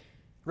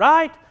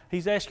 right?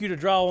 He's asked you to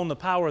draw on the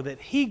power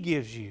that He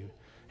gives you.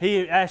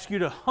 He asks you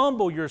to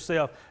humble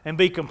yourself and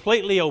be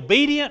completely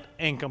obedient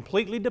and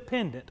completely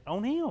dependent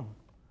on Him.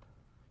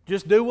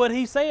 Just do what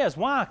He says.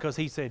 Why? Because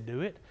He said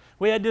do it.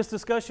 We had this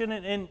discussion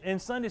in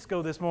Sunday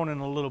school this morning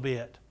a little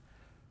bit.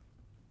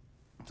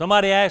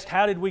 Somebody asked,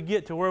 how did we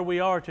get to where we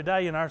are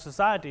today in our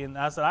society? And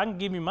I said, I can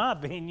give you my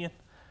opinion.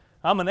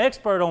 I'm an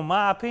expert on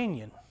my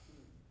opinion.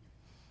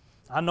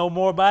 I know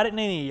more about it than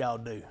any of y'all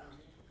do.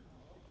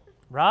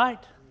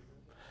 Right?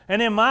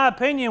 And in my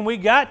opinion, we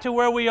got to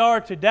where we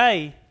are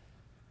today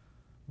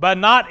by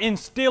not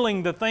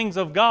instilling the things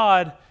of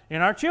God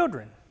in our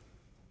children.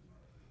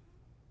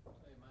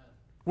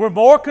 We're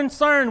more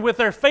concerned with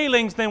their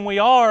feelings than we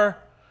are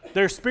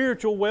their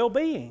spiritual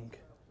well-being.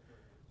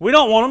 We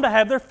don't want them to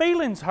have their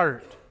feelings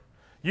hurt.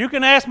 You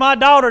can ask my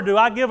daughter, do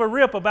I give a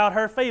rip about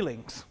her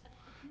feelings?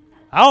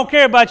 I don't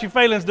care about your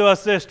feelings, do I,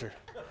 sister?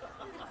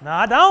 No,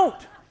 I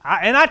don't.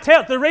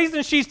 The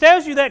reason she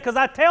tells you that because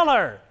I tell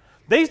her,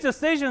 these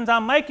decisions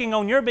I'm making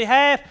on your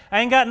behalf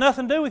ain't got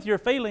nothing to do with your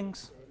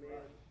feelings.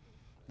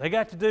 They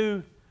got to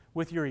do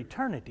with your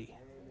eternity,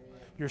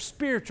 your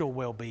spiritual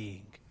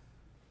well-being.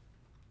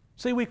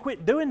 See, we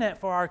quit doing that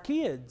for our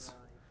kids.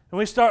 And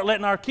we start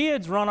letting our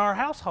kids run our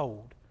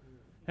household.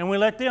 And we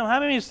let them, how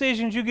many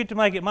decisions you get to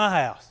make at my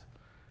house?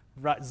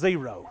 Right,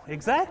 0.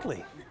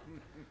 Exactly.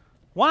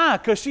 Why?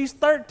 Because she's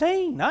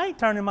 13. I ain't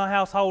turning my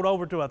household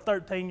over to a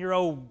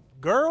 13-year-old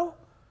girl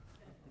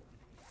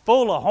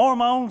full of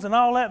hormones and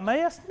all that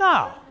mess.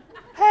 No.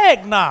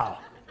 Heck no.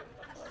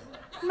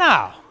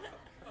 No.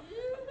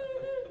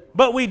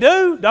 But we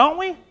do, don't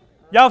we?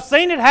 Y'all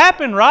seen it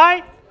happen,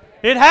 right?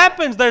 It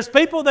happens. There's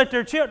people that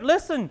their children,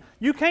 listen,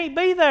 you can't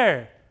be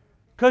there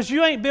because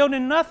you ain't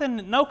building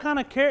nothing, no kind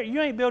of care. You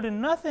ain't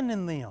building nothing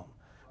in them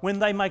when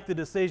they make the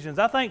decisions.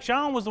 I think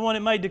Sean was the one that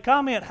made the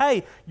comment,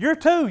 hey, you're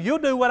two. You'll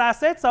do what I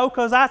said so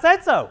because I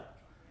said so.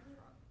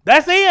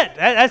 That's it.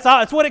 That's all.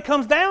 That's what it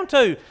comes down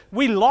to.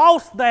 We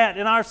lost that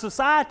in our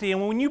society.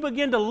 And when you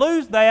begin to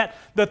lose that,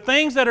 the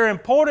things that are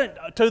important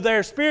to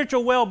their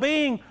spiritual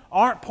well-being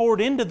aren't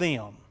poured into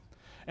them.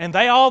 And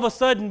they all of a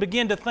sudden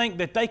begin to think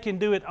that they can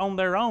do it on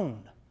their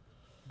own.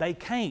 They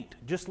can't,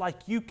 just like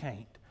you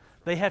can't.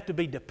 They have to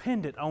be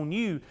dependent on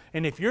you.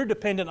 And if you're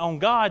dependent on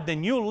God,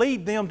 then you'll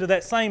lead them to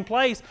that same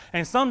place.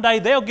 And someday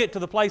they'll get to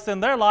the place in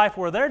their life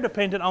where they're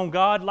dependent on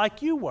God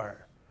like you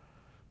were.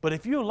 But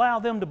if you allow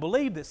them to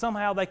believe that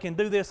somehow they can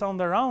do this on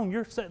their own,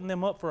 you're setting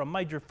them up for a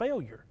major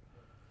failure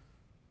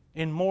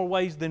in more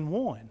ways than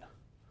one.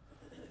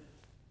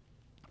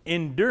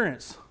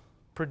 Endurance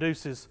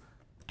produces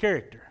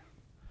character.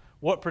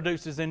 What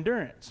produces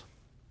endurance?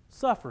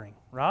 Suffering,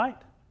 right?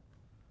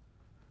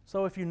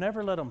 So if you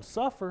never let them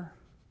suffer,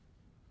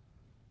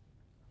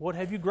 what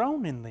have you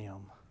grown in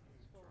them?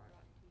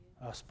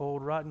 A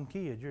spoiled, rotten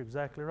kid. You're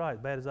exactly right. As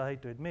bad as I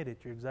hate to admit it,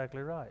 you're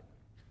exactly right.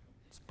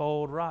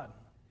 Spoiled, rotten.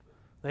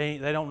 They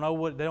don't know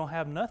what, they don't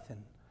have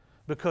nothing.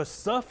 Because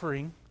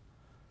suffering,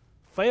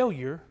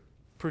 failure,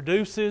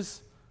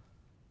 produces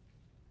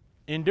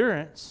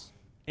endurance,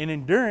 and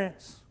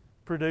endurance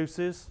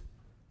produces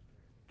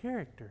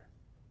character.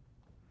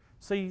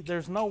 See,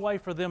 there's no way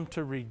for them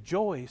to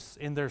rejoice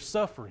in their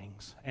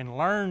sufferings and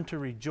learn to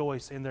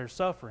rejoice in their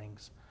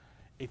sufferings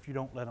if you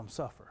don't let them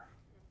suffer.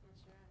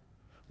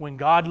 When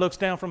God looks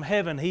down from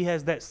heaven, He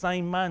has that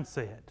same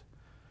mindset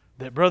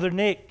that Brother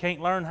Nick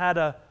can't learn how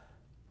to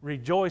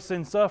rejoice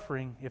in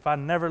suffering if I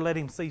never let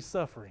him see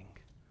suffering.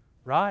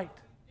 Right?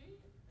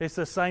 It's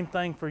the same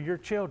thing for your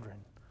children.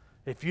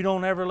 If you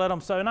don't ever let them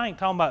suffer, and I ain't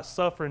talking about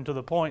suffering to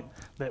the point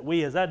that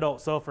we as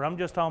adults suffer. I'm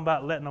just talking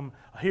about letting them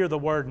hear the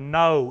word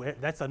no.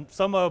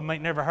 Some of them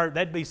ain't never heard.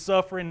 That'd be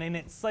suffering in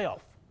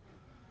itself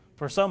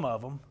for some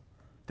of them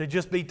to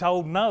just be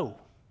told no.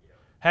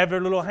 Have their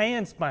little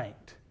hand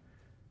spanked.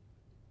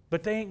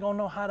 But they ain't going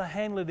to know how to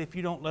handle it if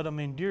you don't let them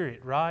endure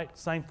it, right?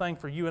 Same thing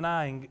for you and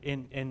I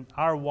in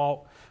our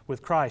walk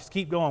with Christ.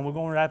 Keep going. We're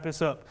going to wrap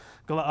this up.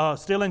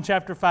 Still in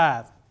chapter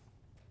 5.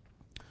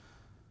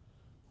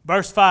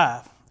 Verse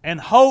 5. And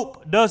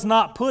hope does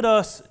not put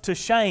us to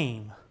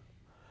shame,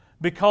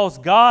 because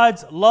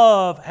God's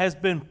love has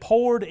been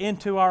poured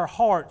into our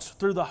hearts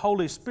through the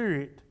Holy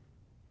Spirit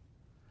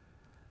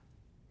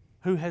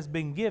who has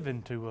been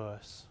given to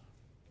us.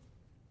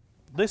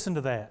 Listen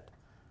to that.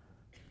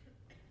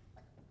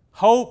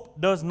 Hope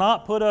does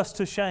not put us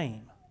to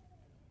shame,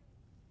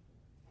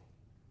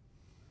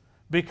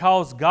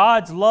 because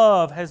God's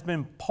love has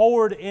been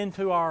poured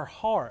into our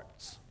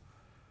hearts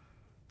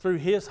through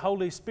His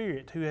Holy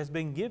Spirit who has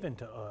been given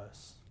to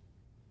us.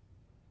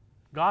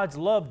 God's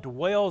love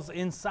dwells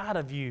inside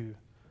of you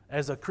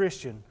as a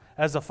Christian,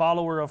 as a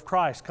follower of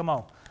Christ. Come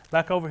on,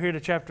 back over here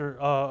to chapter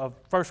of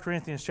 1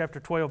 Corinthians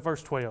chapter 12,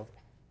 verse 12.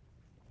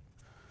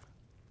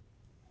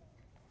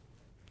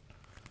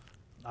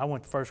 I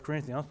went to 1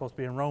 Corinthians. I'm supposed to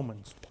be in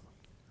Romans.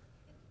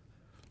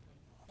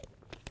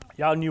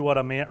 Y'all knew what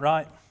I meant,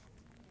 right?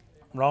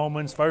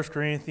 Romans, 1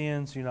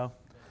 Corinthians,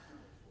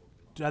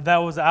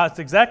 That's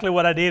exactly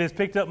what I did, is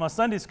picked up my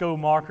Sunday school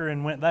marker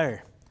and went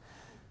there.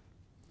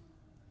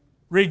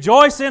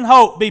 Rejoice in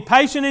hope, be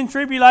patient in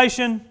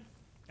tribulation,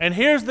 and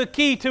here's the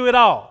key to it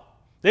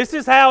all. This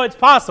is how it's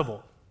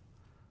possible.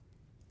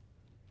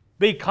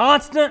 Be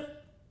constant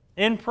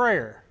in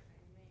prayer.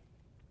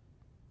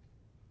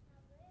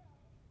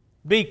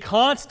 Be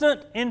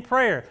constant in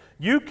prayer.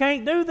 You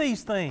can't do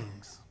these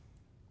things.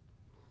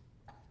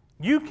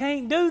 You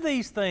can't do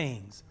these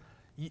things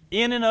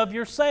in and of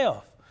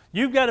yourself.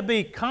 You've got to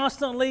be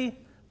constantly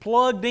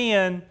plugged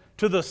in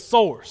to the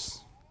source.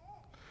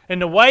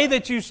 And the way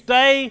that you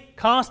stay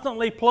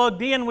constantly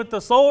plugged in with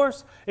the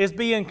source is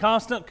be in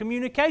constant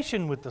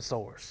communication with the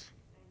source.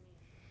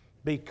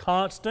 Be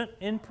constant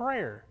in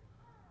prayer.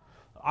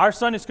 Our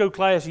Sunday school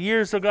class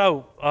years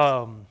ago,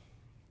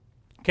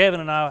 Kevin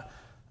and I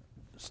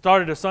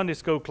started a Sunday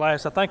school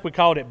class. I think we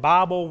called it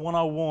Bible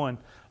 101.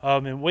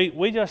 And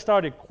we just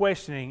started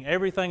questioning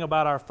everything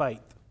about our faith.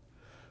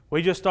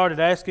 We just started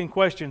asking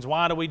questions.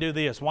 Why do we do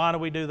this? Why do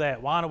we do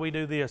that? Why do we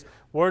do this?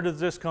 Where does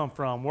this come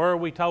from? Where are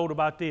we told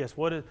about this?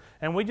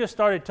 And we just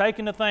started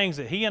taking the things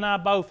that he and I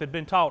both had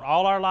been taught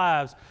all our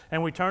lives,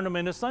 and we turned them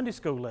into Sunday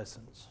school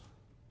lessons.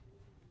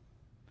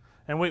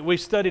 And we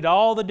studied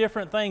all the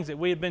different things that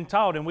we had been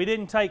taught, and we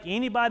didn't take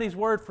anybody's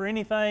word for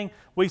anything.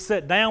 We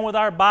sat down with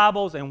our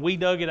Bibles and we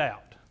dug it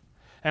out.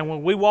 And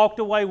when we walked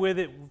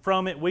away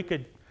from it, we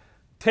could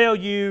tell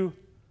you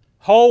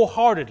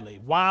wholeheartedly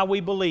why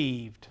we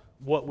believed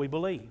what we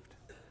believed.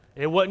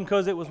 It wasn't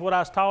because it was what I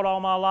was taught all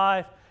my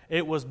life.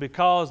 It was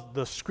because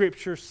the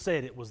Scripture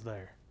said it was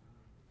there.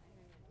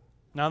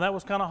 Now that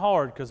was kind of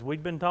hard because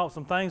we'd been taught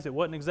some things that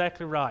wasn't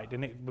exactly right,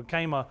 and it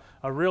became a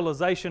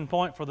realization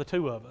point for the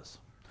two of us.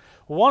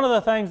 One of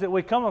the things that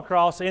we come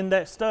across in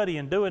that study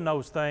and doing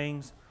those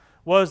things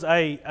was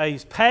a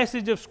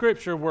passage of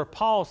Scripture where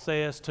Paul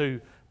says to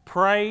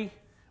pray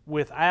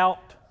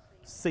without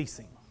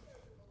ceasing.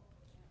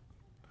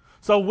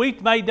 So we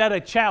made that a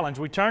challenge.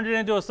 We turned it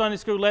into a Sunday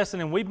school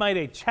lesson, and we made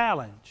a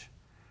challenge.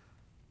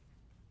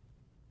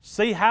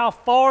 See how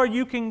far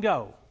you can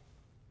go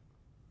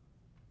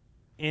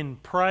in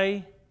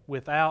pray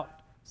without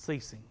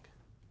ceasing.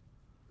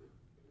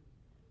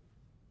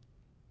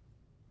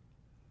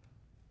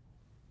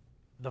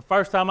 The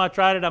first time I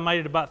tried it, I made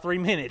it about 3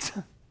 minutes.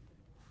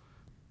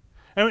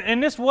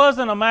 And this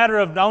wasn't a matter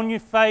of on your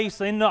face,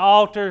 in the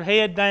altar,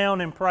 head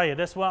down and pray.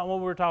 That's not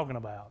what we're talking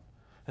about.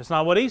 That's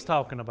not what he's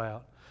talking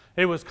about.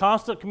 It was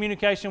constant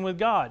communication with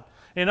God.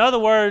 In other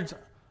words,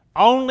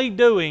 only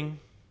doing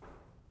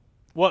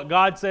what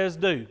God says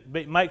do.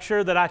 Make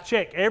sure that I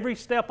check every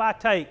step I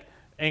take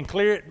and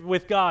clear it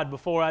with God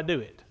before I do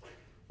it.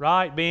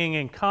 Right? Being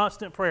in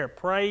constant prayer.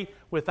 Pray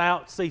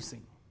without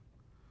ceasing.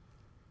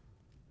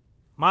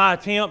 My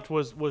attempt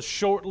was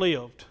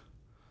short-lived.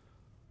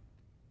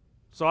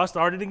 So I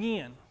started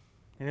again,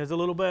 and it was a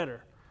little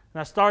better.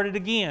 And I started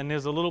again, and it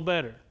was a little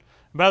better.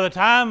 By the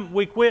time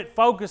we quit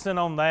focusing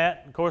on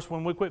that, of course,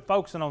 when we quit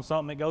focusing on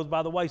something, it goes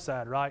by the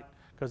wayside, right?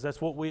 Because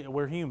that's what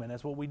we're human.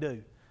 That's what we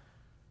do.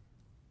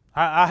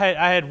 I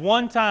had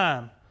one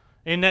time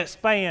in that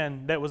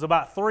span that was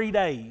about 3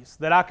 days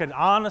that I could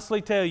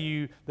honestly tell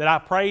you that I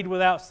prayed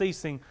without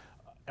ceasing,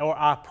 or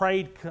I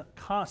prayed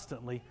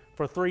constantly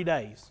for 3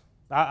 days.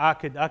 I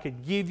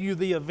could give you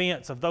the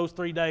events of those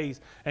 3 days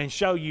and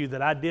show you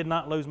that I did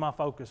not lose my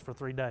focus for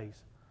 3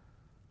 days.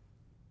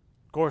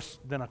 Of course,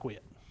 then I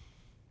quit.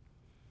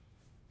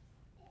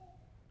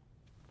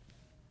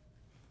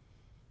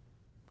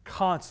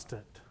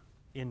 Constant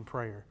in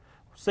prayer.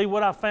 See,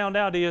 what I found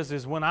out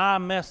is when I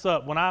mess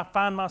up, when I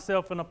find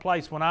myself in a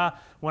place, when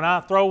I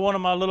throw one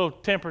of my little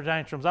temper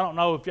tantrums, I don't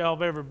know if y'all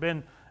have ever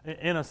been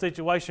in a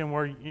situation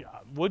where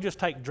we'll just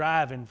take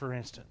driving, for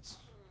instance.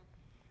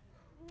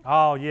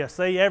 Oh, yeah,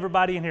 see,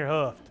 everybody in here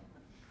huffed.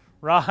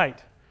 Right.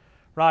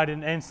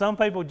 And some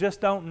people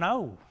just don't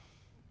know,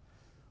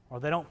 or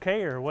they don't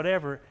care, or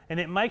whatever, and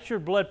it makes your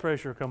blood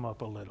pressure come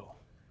up a little.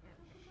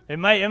 It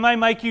may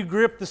make you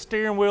grip the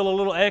steering wheel a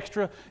little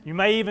extra. You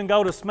may even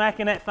go to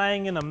smacking that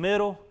thing in the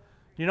middle.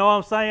 You know what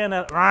I'm saying?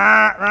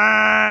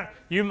 That,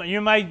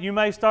 you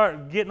may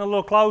start getting a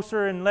little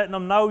closer and letting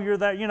them know you're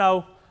there. You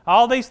know,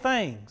 all these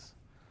things.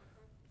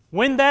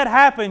 When that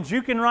happens,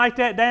 you can write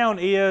that down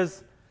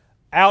as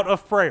out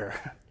of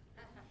prayer.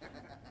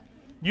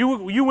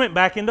 You went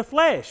back into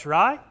flesh,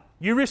 right?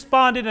 You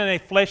responded in a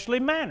fleshly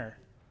manner,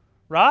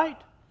 right?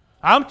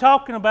 When I'm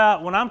talking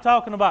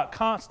about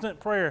constant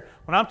prayer,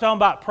 when I'm talking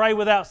about pray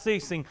without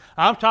ceasing,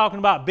 I'm talking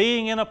about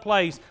being in a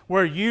place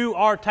where you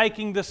are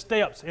taking the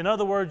steps. In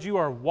other words, you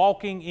are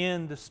walking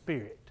in the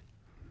Spirit.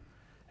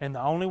 And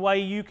the only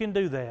way you can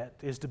do that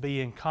is to be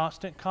in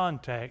constant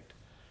contact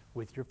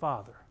with your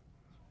Father.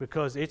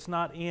 Because it's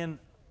not in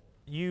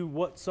you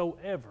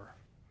whatsoever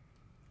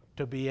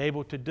to be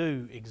able to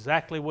do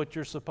exactly what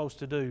you're supposed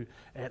to do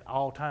at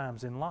all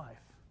times in life.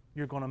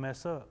 You're going to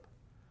mess up.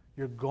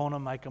 You're going to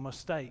make a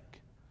mistake.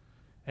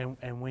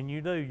 And when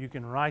you do, you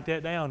can write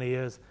that down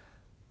as,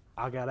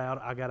 I got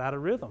out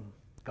of rhythm.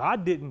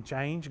 God didn't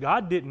change.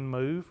 God didn't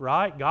move,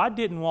 right? God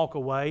didn't walk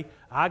away.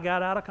 I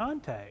got out of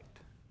contact.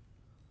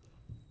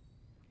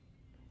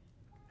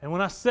 And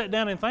when I sit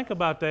down and think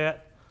about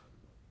that,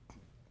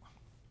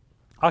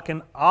 I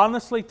can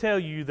honestly tell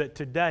you that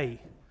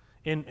today,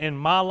 in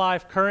my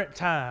life, current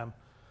time,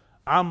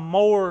 I'm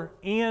more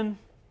in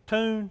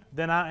tune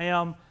than I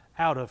am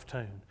out of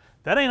tune.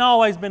 That ain't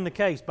always been the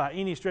case by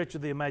any stretch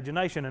of the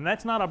imagination, and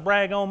that's not a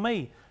brag on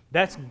me.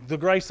 That's the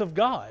grace of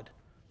God.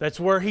 That's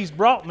where He's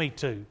brought me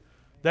to.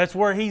 That's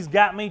where He's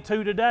got me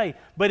to today.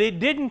 But it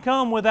didn't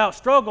come without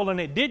struggle, and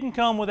it didn't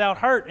come without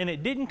hurt, and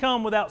it didn't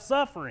come without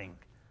suffering.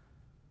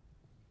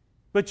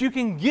 But you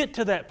can get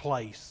to that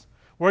place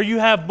where you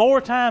have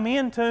more time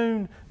in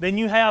tune than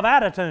you have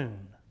out of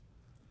tune.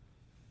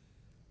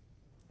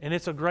 And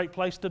it's a great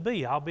place to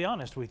be, I'll be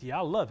honest with you.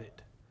 I love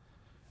it.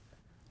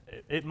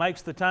 It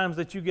makes the times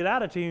that you get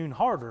out of tune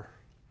harder.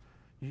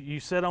 You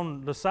sit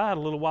on the side a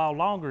little while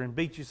longer and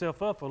beat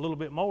yourself up a little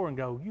bit more and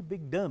go, you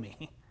big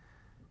dummy.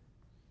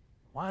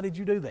 Why did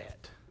you do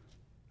that?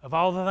 Of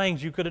all the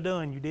things you could have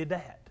done, you did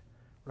that.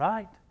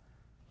 Right?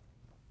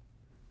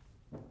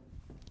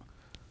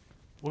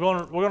 We're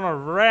going to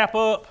wrap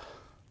up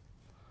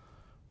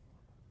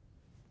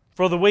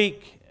for the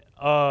week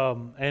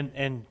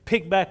and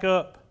pick back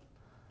up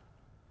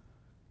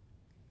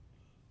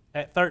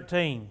at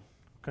 13.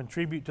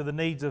 Contribute to the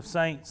needs of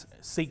saints,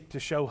 seek to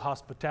show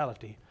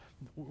hospitality.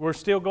 We're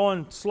still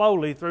going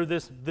slowly through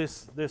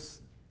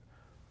this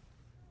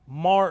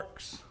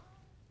marks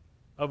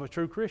of a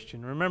true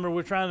Christian. Remember,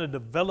 we're trying to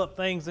develop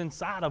things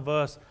inside of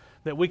us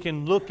that we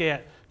can look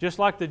at, just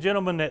like the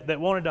gentleman that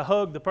wanted to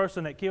hug the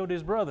person that killed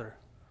his brother.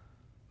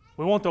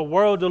 We want the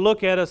world to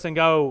look at us and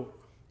go,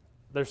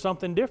 there's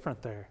something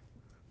different there.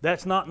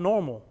 That's not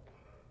normal.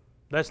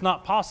 That's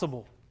not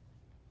possible.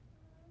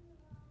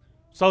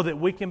 So that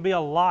we can be a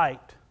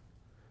light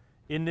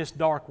in this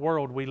dark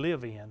world we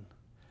live in.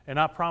 And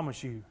I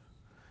promise you,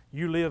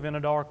 you live in a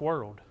dark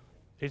world.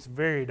 It's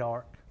very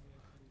dark,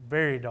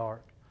 very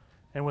dark.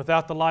 And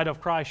without the light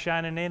of Christ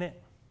shining in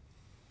it,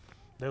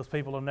 those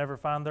people will never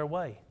find their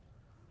way.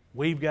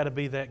 We've got to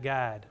be that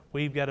guide.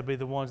 We've got to be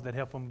the ones that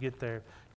help them get there.